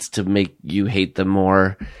tweets to make you hate them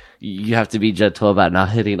more, you have to be gentle about not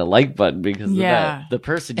hitting a like button because Yeah. of that. The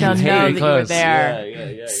person you They'll hate. know that you were close. there.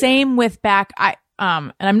 Yeah. Same with back.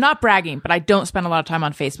 And I'm not bragging, but I don't spend a lot of time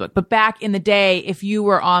on Facebook. But back in the day, if you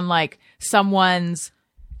were on like someone's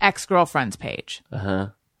ex-girlfriend's page,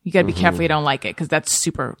 you gotta be careful you don't like it because that's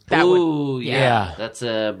super. That would Ooh, Yeah. That's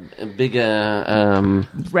a big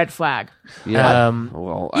red flag. yeah. Um,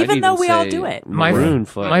 well, I'd even though we all say do it. maroon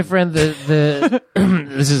flag. My friend, the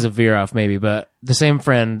this is a veer off maybe, but the same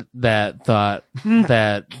friend that thought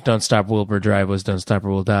that "Don't Stop Wilbur Drive" was "Don't Stop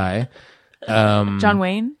or We'll Die." John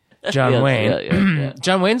Wayne. John Yes, Wayne. yeah.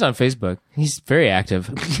 John Wayne's on Facebook. He's very active.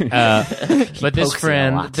 But this pokes it a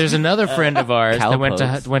friend, lot. there's another friend of ours that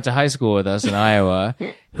went to high school with us in Iowa,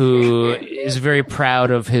 who is very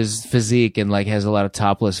proud of his physique and like has a lot of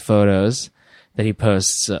topless photos that he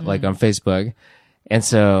posts like on Facebook. And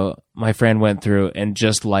so my friend went through and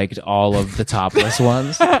just liked all of the topless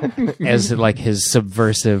ones as like his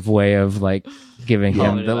subversive way of like giving him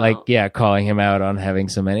Calling the him like out. calling him out on having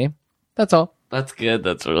so many. That's all. That's good.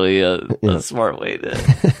 That's really a smart way to.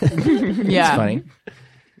 Yeah. It's funny.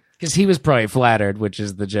 Because he was probably flattered, which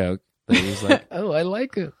is the joke. That he's like, oh, I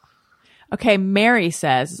like it. Okay, Mary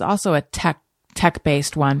says, it's also a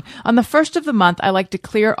tech-based one. On the first of the month, I like to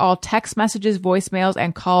clear all text messages, voicemails,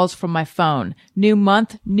 and calls from my phone. New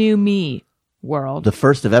month, new me world. The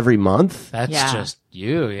first of every month? That's Yeah. just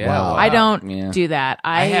you. Yeah. Wow. I don't Yeah. do that.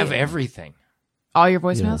 I have everything. all your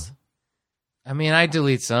voicemails? I mean, I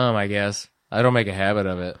delete some, I guess. I don't make a habit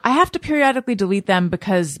of it. I have to periodically delete them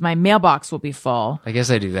because my mailbox will be full, I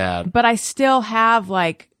guess I do that but I still have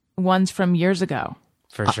like ones from years ago.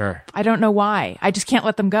 for sure. I don't know why. I just can't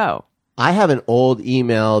let them go. I have an old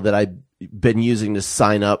email that I've been using to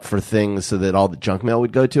sign up for things so that all the junk mail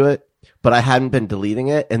would go to it, but I hadn't been deleting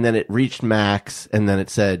it. And then it reached max and then it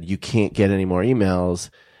said, you can't get any more emails.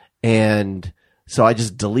 And so I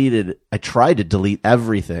just I tried to delete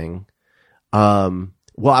everything.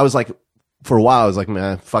 Well, I was like, for a while, I was like,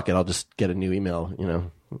 man, fuck it. I'll just get a new email,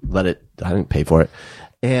 I didn't pay for it.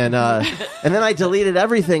 And, and then I deleted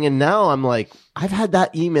everything. And now I'm like, I've had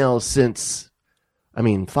that email since,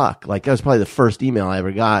 fuck, like that was probably the first email I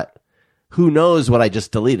ever got. Who knows what I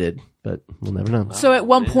just deleted, but we'll never know. So at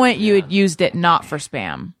one point you had used it not for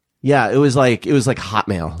spam. Yeah, it was like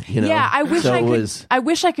Hotmail, Yeah, I wish So I it could. was, I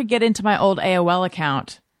wish I could get into my old AOL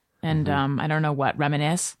account and I don't know what,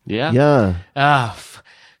 reminisce. Yeah. yeah.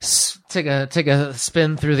 Take a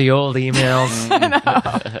spin through the old emails.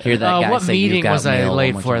 Hear that guy What say, "You meeting got was I mail"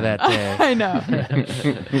 late one for more time. that day? I know.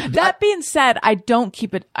 That being said, I don't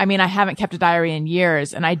keep it. I haven't kept a diary in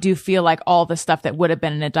years, and I do feel like all the stuff that would have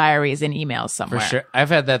been in a diary is in emails For somewhere. sure. I've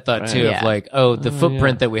had that thought too Yeah. of like, the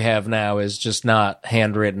footprint that we have now is just not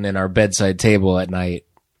handwritten in our bedside table at night,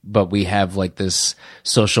 but we have like this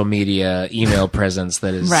social media email presence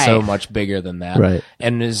that is Right. so much bigger than that. Right.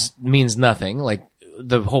 And means nothing. Like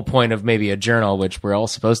the whole point of maybe a journal, which we're all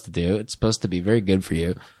supposed to do, it's supposed to be very good for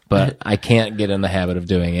you, but I can't get in the habit of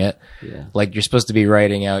doing it. Yeah. Like you're supposed to be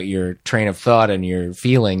writing out your train of thought and your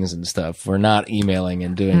feelings and stuff. We're not emailing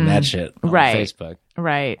and doing that shit on Right. Facebook.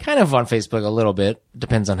 Right. Kind of on Facebook a little bit.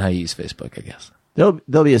 Depends on how you use Facebook, I guess. There'll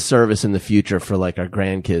be a service in the future for like our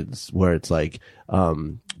grandkids where it's like,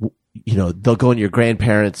 they'll go into your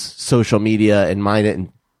grandparents' social media and mine it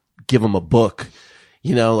and give them a book.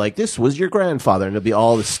 Like this was your grandfather, and it'll be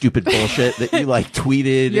all the stupid bullshit that you like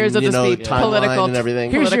tweeted Yours and will just be timeline political and everything.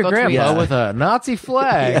 Here's your Political grandpa tweets. with a Nazi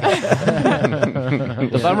flag.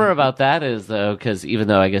 The bummer about that is though, because even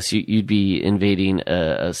though I guess you'd be invading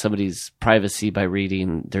somebody's privacy by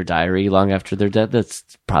reading their diary long after they're dead, that's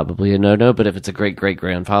probably a no-no. But if it's a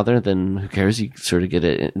great-great-grandfather, then who cares? You sort of get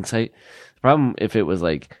an insight. The problem if it was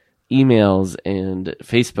like emails and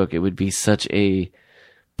Facebook, it would be such a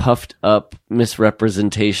puffed up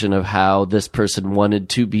misrepresentation of how this person wanted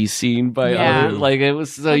to be seen by Yeah. others. Like it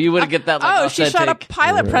was, so you wouldn't get that. Like, She shot a authentic-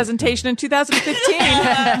 pilot presentation in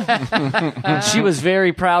 2015. She was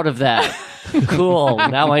very proud of that. Cool.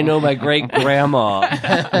 Now I know my great grandma.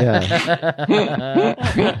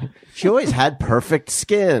 She always had perfect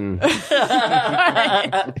skin.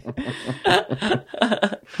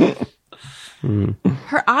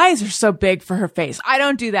 Her eyes are so big for her face. I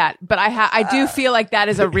don't do that, but I do feel like that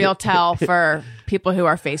is a real tell for people who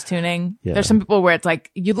are face tuning. Yeah. There's some people where it's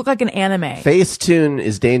like you look like an anime. Facetune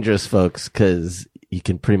is dangerous, folks, because you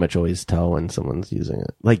can pretty much always tell when someone's using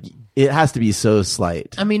it. Like it has to be so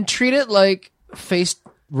slight. I mean, treat it like face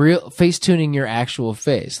tuning your actual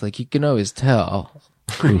face. Like you can always tell.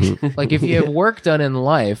 Like if you have work done in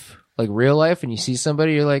life, like real life, and you see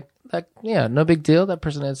somebody, you're like, yeah, no big deal. That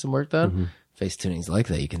person had some work done. Face tuning's like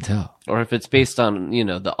that. You can tell. Or if it's based on,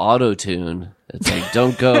 the auto tune, it's like,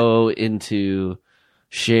 don't go into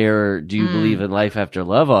share, do you believe in life after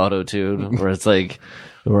love auto tune? Where it's like,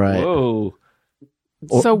 Right. whoa.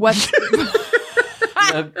 So what's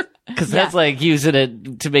Because that's like using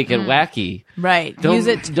it to make it wacky. right? Don't- use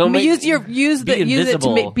it. don't make- use it be to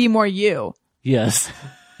invisible. be more you. Yes.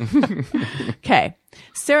 Okay.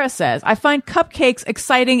 Sarah says, I find cupcakes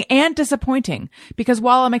exciting and disappointing because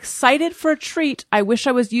while I'm excited for a treat, I wish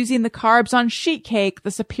I was using the carbs on sheet cake,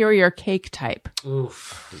 the superior cake type. Oh,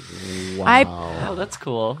 that's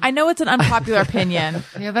cool. I know it's an unpopular opinion.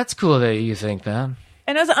 Yeah, that's cool that you think that.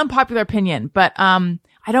 I know it's an unpopular opinion, but I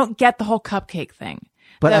don't get the whole cupcake thing.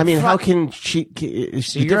 But The I mean, fr- how can sheet the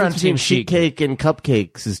you're difference on team between sheet sheet cake and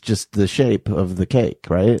cupcakes is just the shape of the cake,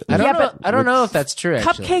 right? I don't Yeah, know. but I don't know if that's true.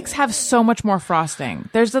 Actually. Cupcakes have so much more frosting.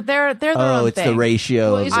 They're their Oh, own it's thing. the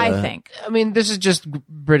ratio. of I the- think. I mean, this is just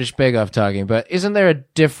British Bake Off talking, but isn't there a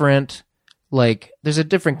different, there's a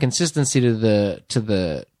different consistency to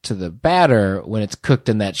the batter when it's cooked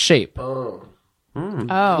in that shape? Oh,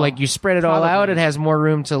 Like you spread it all out, it has more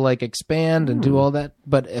room to expand and do all that.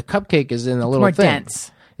 But a cupcake is in a little more thing.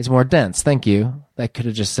 dense. It's more dense. Thank you. I could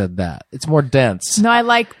have just said that. It's more dense. No, I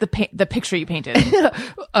like the picture you painted.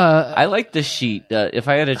 I like the sheet. If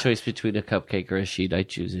I had a choice between a cupcake or a sheet, I'd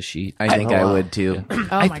choose a sheet. I think I would too.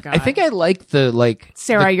 Oh my god! I think I like the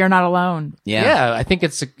Sarah, you're not alone. Yeah, I think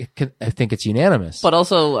it's unanimous. But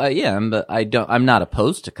also, I'm not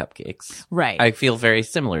opposed to cupcakes. Right. I feel very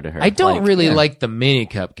similar to her. I don't really yeah. like the mini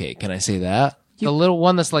cupcake. Can I say that? The little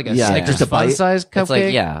one that's like a Yeah, Snickers just a bite. fun-sized cupcake. It's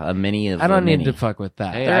like, a mini of I don't a need mini. to fuck with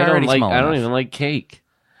that. Hey, They're I don't already like. small I don't enough. even like cake.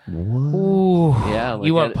 Ooh. Yeah, like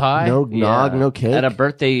you want at- pie? No nog, Yeah. no cake. At a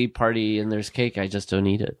birthday party and there's cake, I just don't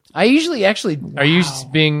eat it. I usually actually. Are you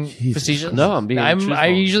being facetious? No, I'm being I truthful.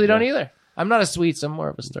 usually don't Yeah. either. I'm not a sweets. I'm more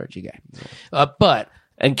of a starchy guy. But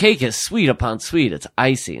And cake is sweet upon sweet. It's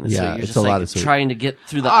icing. So Yeah, you're it's just a like lot of sweet. trying to get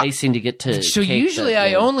through the icing to get to. so cake usually that-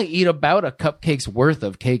 I only eat about a cupcake's worth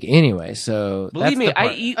of cake anyway. So Believe that's me, the I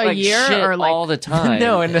part. eat A like year shit or, like- all the time.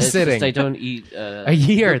 No, in a It's just sitting. I don't eat. a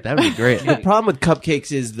year. That would be great. The problem with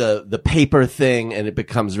cupcakes is the paper thing, and it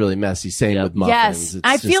becomes really messy. Same Yep. with muffins. Yes, It's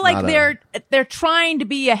I just feel like not a- they're trying to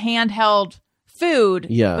be a handheld food.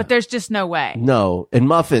 Yeah. but there's just no way. No, and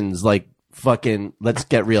muffins, like fucking. Let's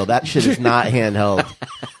get real. That shit is not handheld.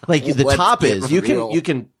 Like the Let's top get is. You real.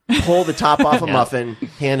 can pull the top off a muffin,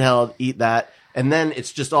 handheld, eat that, and then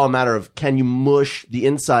it's just all a matter of can you mush the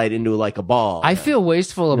inside into like a ball. I feel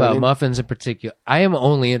wasteful what I about mean? muffins in particular. I am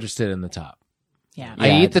only interested in the top. Yeah.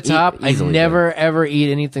 I eat the top. I easily never ever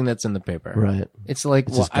eat anything that's in the paper. Right. It's like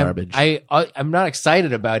It's just garbage. I'm not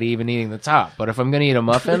excited about even eating the top. But if I'm gonna eat a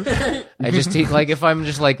muffin, I just eat if I'm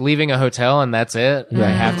just leaving a hotel and that's it. I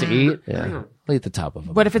have to eat. Yeah. I'll eat the top of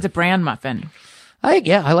them. What if it's a bran muffin? I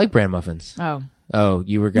like bran muffins. Oh, Oh,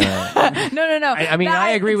 you were gonna. no. I mean, I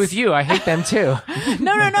agree with you. I hate them too.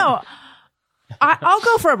 No. I'll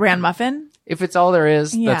go for a bran muffin. If it's all there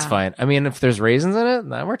is, Yeah. that's fine. I mean, if there's raisins in it,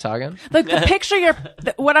 then we're talking. Like the picture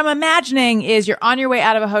what I'm imagining is you're on your way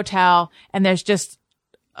out of a hotel and there's just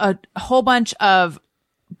a whole bunch of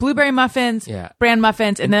blueberry muffins, Yeah. bran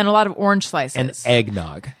muffins, and then a lot of orange slices. And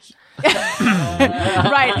eggnog.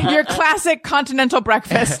 Right. Your classic continental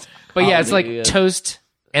breakfast. But yeah, it's like yeah. toast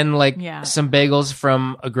and like Yeah. some bagels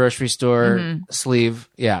from a grocery store sleeve.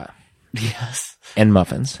 Yeah. Yes. And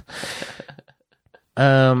muffins.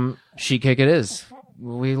 Sheet cake it is.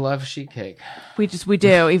 We love sheet cake. We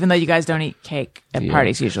do, even though you guys don't eat cake at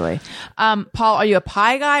parties usually. Paul, are you a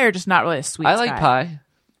pie guy or just not really a sweets I like guy? pie.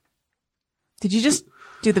 Did you just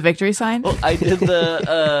do the victory sign? Well, I did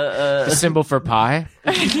the The symbol for pie.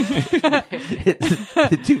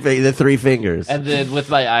 The 3 fingers. and then with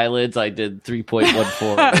my eyelids I did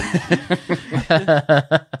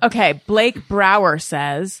 3.14. Okay, Blake Brower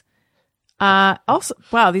says, also,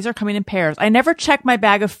 wow, these are coming in pairs. I never check my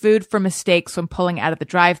bag of food for mistakes when pulling out of the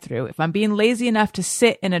drive-thru. If I'm being lazy enough to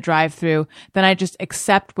sit in a drive-thru, then I just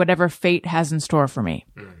accept whatever fate has in store for me.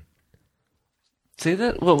 Say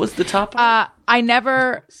that. What was the top? I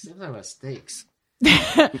never Steaks.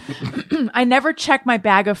 I never check my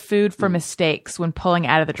bag of food for mistakes when pulling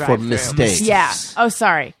out of the For drive-thru. mistakes. Yeah. Oh,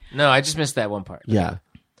 sorry. No, I just missed that one part. Yeah.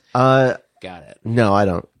 Got it. No, I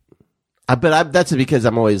don't. That's because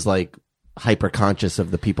I'm always like hyper conscious of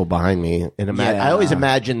the people behind me, and Yeah. I always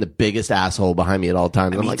imagine the biggest asshole behind me at all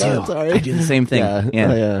times. I'm like, oh, sorry. I do the same thing. Yeah.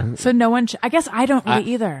 Yeah. Oh, yeah. So no one, I guess I don't really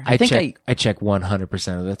either. I think check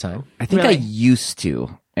 100% of the time. I think Really? I used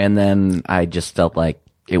to, and then I just felt like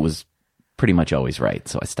it was pretty much always right,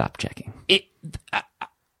 so I stopped checking.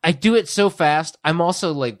 I do it so fast. I'm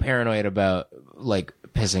also like paranoid about like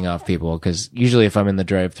pissing off people because usually if I'm in the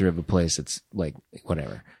drive-thru of a place, it's like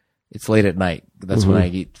whatever. It's late at night. That's when I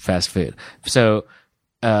eat fast food. So,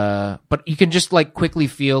 but you can just like quickly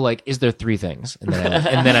feel like, is there 3 things? And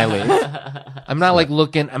then I leave. I'm not like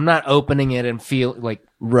looking, I'm not opening it and feel like,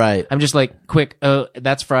 Right. I'm just like quick. Oh,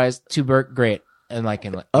 that's fries. 2 burger. Great. And I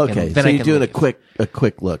can, Okay. then So I you're can doing leave. a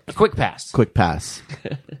quick look, quick pass. quick pass.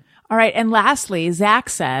 All right. And lastly, Zach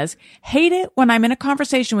says, hate it when I'm in a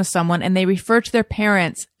conversation with someone and they refer to their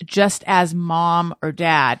parents just as mom or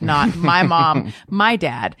dad, not my mom, my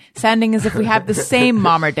dad, sounding as if we have the same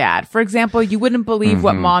mom or dad. For example, you wouldn't believe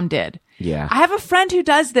what mom did. Yeah. I have a friend who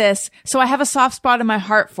does this, so I have a soft spot in my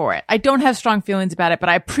heart for it. I don't have strong feelings about it, but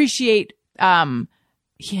I appreciate him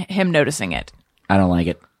noticing it. I don't like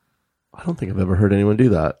it. I don't think I've ever heard anyone do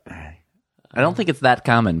that. I don't think it's that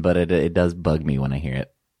common, but it does bug me when I hear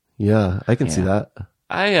it. Yeah, I can see that.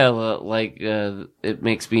 I it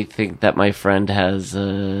makes me think that my friend has,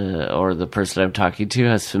 or the person I'm talking to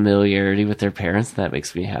has familiarity with their parents. That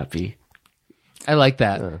makes me happy. I like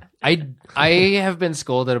that. I have been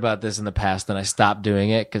scolded about this in the past, and I stopped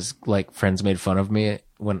doing it because like friends made fun of me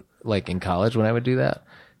when like in college when I would do that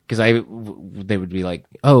because they would be like,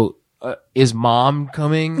 "Oh, is mom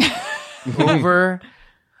coming over?"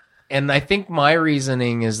 And I think my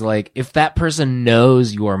reasoning is like, if that person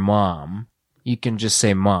knows your mom, you can just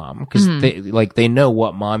say mom because they know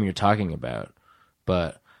what mom you're talking about.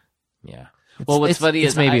 But yeah. Well, what's funny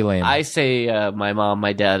it's is maybe lame. I say my mom,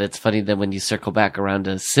 my dad. It's funny that when you circle back around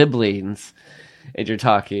to siblings and you're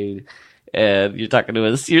talking to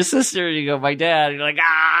your sister and you go, my dad, and you're like,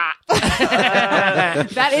 ah!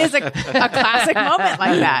 That is a classic moment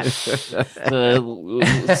like that.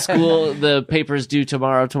 The paper's due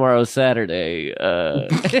tomorrow's Saturday,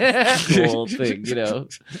 school thing, you know.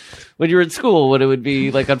 When you're in school, when it would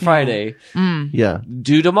be like on Friday, Yeah.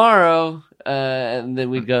 due tomorrow, and then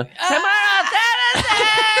we'd go, tomorrow,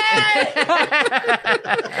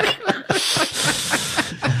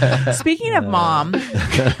 Speaking of mom,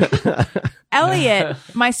 Elliot,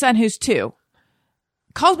 my son who's 2,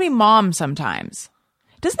 calls me mom sometimes.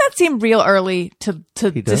 Doesn't that seem real early to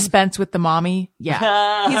does? dispense with the mommy?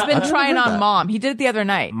 Yeah. He's been trying on mom. He did it the other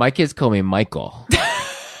night. My kids call me Michael.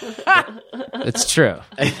 It's true.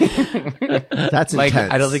 That's Like,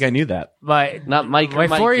 intense. I don't think I knew that. Not Mike. My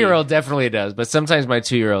Mikey. 4-year-old definitely does, but sometimes my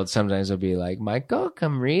 2-year-old sometimes will be like, Michael,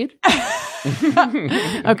 come read.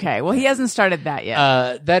 Okay. Well, he hasn't started that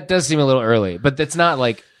yet. That does seem a little early, but that's not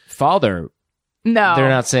like father. No. They're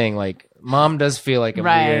not saying like mom does feel like a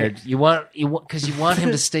Right. weird. You want because you want him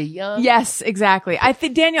to stay young. Yes, exactly.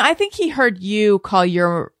 Daniel, I think he heard you call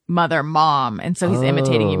your mother mom, and so he's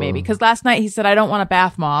imitating you maybe. Because last night he said, I don't want a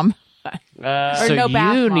bath, mom. So no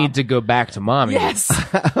bath you mom. need to go back to mommy. Yes.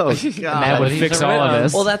 Oh, And that God. would fix all of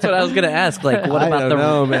this. Well, that's what I was going to ask. Like, what I about don't the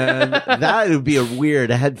know, man. That would be a weird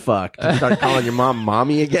head fuck to start calling your mom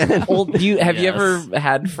mommy again. Well, have you Yes. ever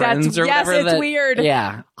had friends or yes, whatever? it's weird.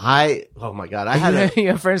 Yeah, Oh my God. I had a, You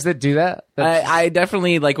have friends that do that? I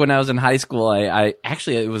definitely like when I was in high school. I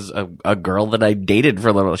actually it was a girl that I dated for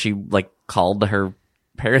a little. She like called her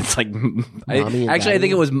parents like. Mommy and I think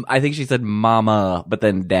daddy? it was. I think she said mama, but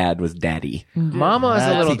then dad was daddy. Mama is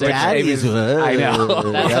a little different. daddy's. I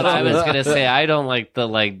know. That's what I was gonna say. I don't like the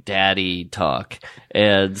daddy talk,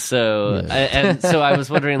 and so I was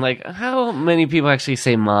wondering how many people actually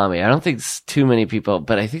say mommy. I don't think it's too many people,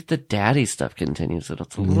 but I think the daddy stuff continues. And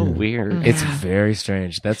it's a little weird. It's very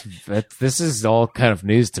strange. This is all kind of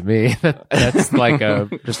news to me. That's like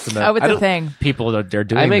just enough. Oh, it's a thing. People that they're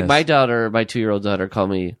doing. I make this. my 2-year-old daughter call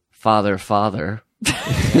me father. Father,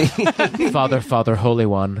 Holy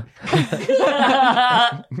One.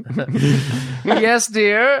 Yes,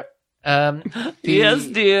 dear. Yes,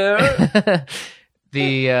 dear.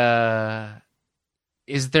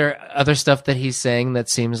 Is there other stuff that he's saying that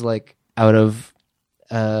seems like out of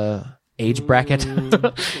age bracket?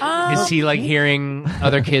 Is he like hearing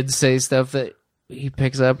other kids say stuff that he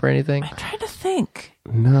picks up or anything? I'm trying to think.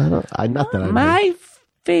 No, I don't, not that I know. My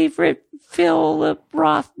favorite Philip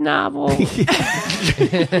Roth novel is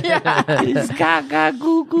Gaga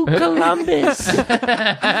Goo Goo Columbus.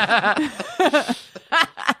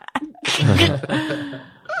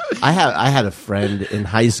 I had a friend in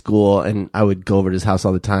high school, and I would go over to his house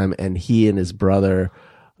all the time. And he and his brother,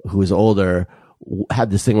 who was older, had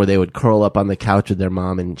this thing where they would curl up on the couch with their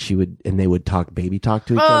mom, and they would talk baby talk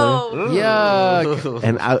to each other. Yuck.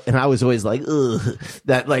 And I was always like, ugh,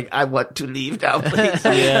 that I want to leave now, please.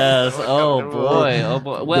 Yes. Oh boy.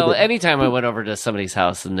 Well, anytime I went over to somebody's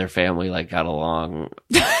house and their family got along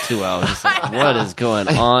too well, I was just like, what is going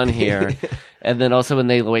on here? And then also when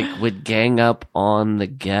they would gang up on the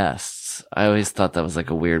guests, I always thought that was a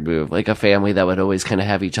weird move. Like a family that would always kind of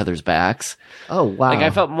have each other's backs. Oh wow!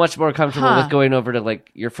 I felt much more comfortable with going over to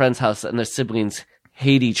your friend's house and their siblings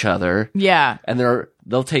hate each other. Yeah. And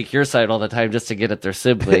they'll take your side all the time just to get at their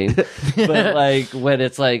sibling. But when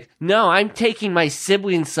it's no, I'm taking my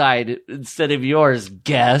sibling's side instead of yours,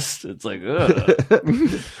 guest. It's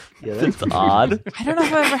ugh. Yeah, that's Odd. I don't know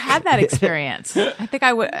if I've ever had that experience. I think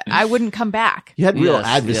I wouldn't come back. You had real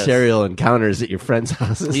Yes, adversarial encounters at your friends'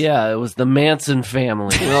 houses. Yeah, it was the Manson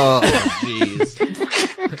family. Oh, jeez.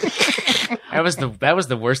 That was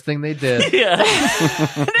the worst thing they did.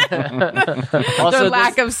 Also, Their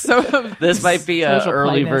lack of this might be an social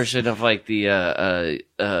early politeness. version of the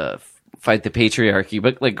Fight the Patriarchy,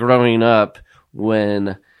 but growing up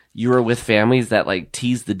when you were with families that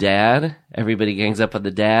tease the dad, everybody gangs up on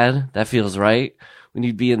the dad. That feels right. When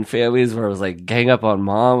you'd be in families where it was gang up on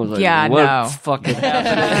mom, it was Yeah, what's no. fucking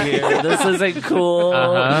happening here? This isn't cool.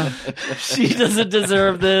 She doesn't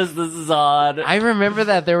deserve this. This is odd. I remember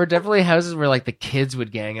that there were definitely houses where the kids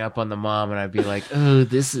would gang up on the mom, and I'd be like, "Oh,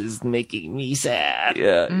 this is making me sad."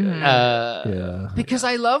 Yeah. Yeah. Because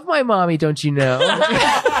I love my mommy, don't you know?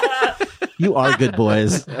 You are good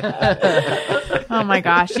boys. Oh my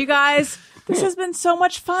gosh, you guys. This has been so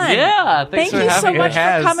much fun. Yeah, Thank thanks for you so having me. much It for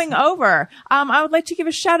has. coming over. I would like to give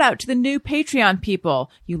a shout out to the new Patreon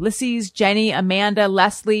people: Ulysses, Jenny, Amanda,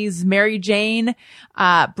 Leslie's, Mary Jane,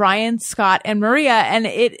 Brian, Scott, and Maria.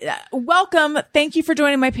 And welcome. Thank you for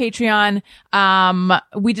joining my Patreon.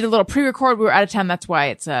 We did a little pre-record. We were out of town. That's why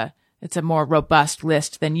it's a more robust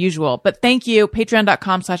list than usual. But thank you.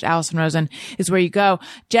 Patreon.com/Allison Rosen is where you go.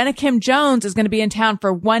 Jenna Kim Jones is going to be in town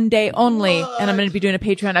for one day only. And I'm going to be doing a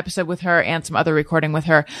Patreon episode with her and some other recording with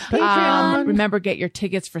her. Remember, get your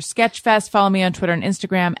tickets for Sketchfest. Follow me on Twitter and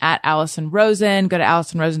Instagram @Allison Rosen. Go to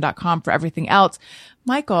AllisonRosen.com for everything else.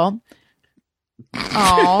 Michael.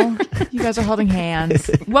 Oh, you guys are holding hands.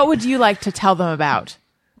 What would you like to tell them about?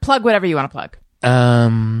 Plug whatever you want to plug. Tell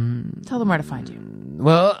them where to find you.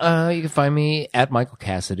 Well, you can find me at Michael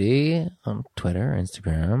Cassidy on Twitter,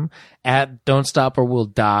 Instagram. At Don't Stop or We'll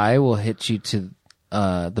Die will hit you to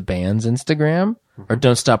the band's Instagram, or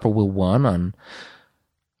Don't Stop or We'll One on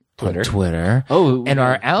Twitter. Oh, and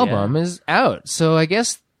our yeah. album is out. So I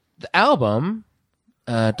guess the album,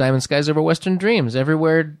 Diamond Skies Over Western Dreams,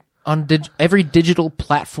 everywhere on every digital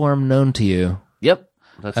platform known to you. Yep.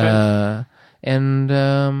 That's right. And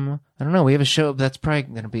I don't know. We have a show that's probably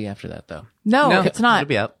going to be after that, though. No, it's not. It'll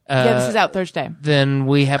be out. Yeah, this is out Thursday. Then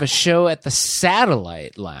we have a show at the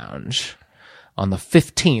Satellite Lounge on the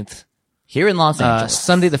 15th, Here in Los Angeles.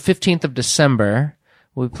 Sunday the 15th of December.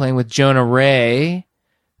 We'll be playing with Jonah Ray,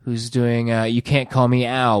 who's doing You Can't Call Me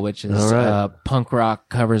Al, which is All right. punk rock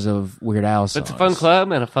covers of Weird Al songs. It's a fun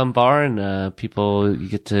club and a fun bar, and people you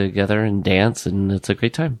get together and dance, and it's a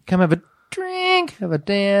great time. Come have a drink, have a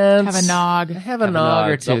dance, Have a nog. have a nog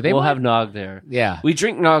or two. We'll have nog there. Yeah. We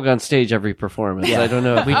drink nog on stage every performance. I don't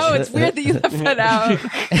know. If we Oh, it's weird that you left that out.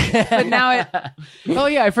 But now it. Oh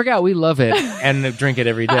yeah, I forgot. We love it and drink it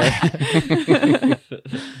every day.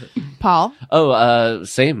 Paul.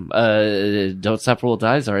 Same. Don't Stop Roll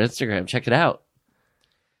Dies, our Instagram. Check it out.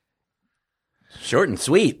 Short and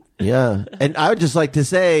sweet. Yeah. And I would just like to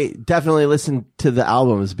say, definitely listen to the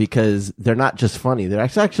albums because they're not just funny. They're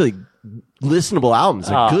actually listenable albums.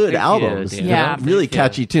 They're good thank you, albums. Dan. Yeah. They're really Thank you.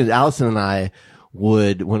 catchy tunes. Allison and I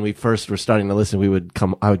would, when we first were starting to listen, I would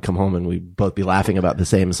come home and we'd both be laughing about the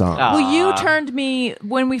same song. Well, you turned me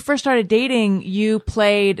when we first started dating. You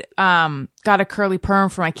played "Got a Curly Perm"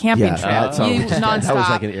 for my camping Yeah, trip. that song You was, nonstop. that was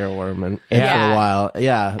like an earworm and Yeah. for a while.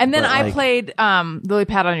 Yeah. and then but, I like, played "Lily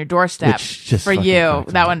Pad on Your Doorstep" Which just for fucking you.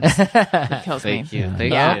 cracks That one just kills me. Thank you.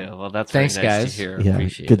 Thank Yeah. you. Well, that's Thanks, very nice guys. to hear. Yeah,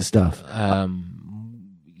 Appreciate good it. stuff.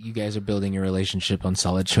 You guys are building your relationship on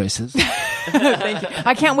solid choices. Thank you.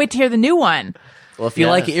 I can't wait to hear the new one. Well, if you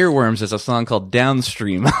like earworms, there's a song called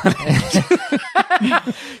Downstream.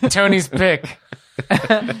 Tony's pick.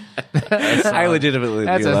 I legitimately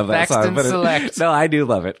That's do a love that song. Thaxton But select. no, I do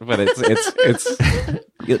love it. But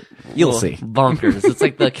you'll see. Bonkers. It's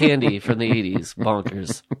like the candy from the 80s.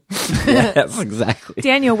 Bonkers. Yes, exactly.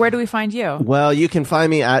 Daniel, where do we find you? Well, you can find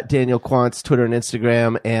me at Daniel Quantz, Twitter and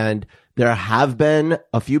Instagram, and there have been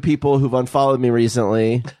a few people who've unfollowed me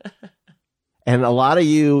recently. And a lot of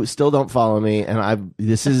you still don't follow me, and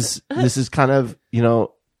this is kind of, I've He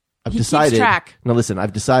keeps decided. track. No, listen,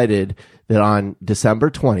 I've decided that on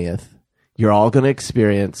December 20th, you're all going to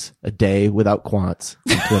experience a day without Quantz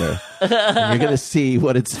on Twitter. And you're going to see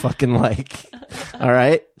what it's fucking like. All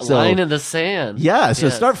right? Line in the sand. Yeah, so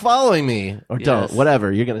Yes. start following me or don't, Yes.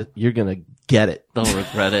 whatever. You're going to get it. They'll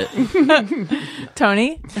regret it.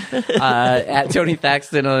 Tony? At Tony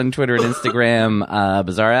Thaxton on Twitter and Instagram.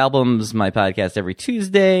 Bizarre Albums, my podcast every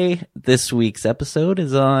Tuesday. This week's episode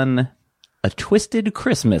is on A Twisted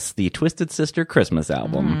Christmas, the Twisted Sister Christmas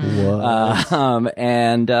album.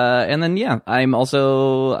 And then, yeah,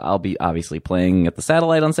 I'll be obviously playing at the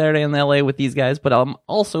Satellite on Saturday in LA with these guys, but I'm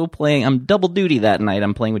double duty that night.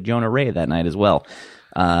 I'm playing with Jonah Ray that night as well.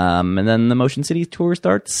 And then the Motion City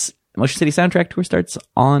Soundtrack Tour starts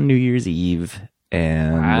on New Year's Eve.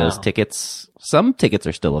 And those tickets, some tickets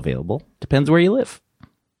are still available. Depends where you live.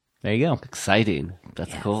 There you go. Exciting.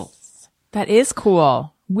 That's cool. That is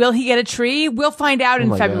cool. Will he get a tree? We'll find out in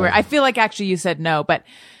my February. God. I feel like actually you said no, but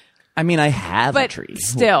I mean, I have a But tree.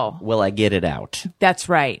 still. Will I get it out? that's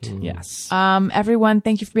right. Yes. Everyone,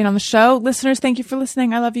 thank you for being on the show. Listeners, thank you for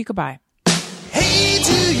listening. I love you. Goodbye. Hey,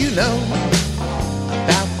 do you know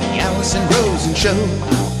about the Allison Rosen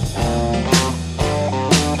show?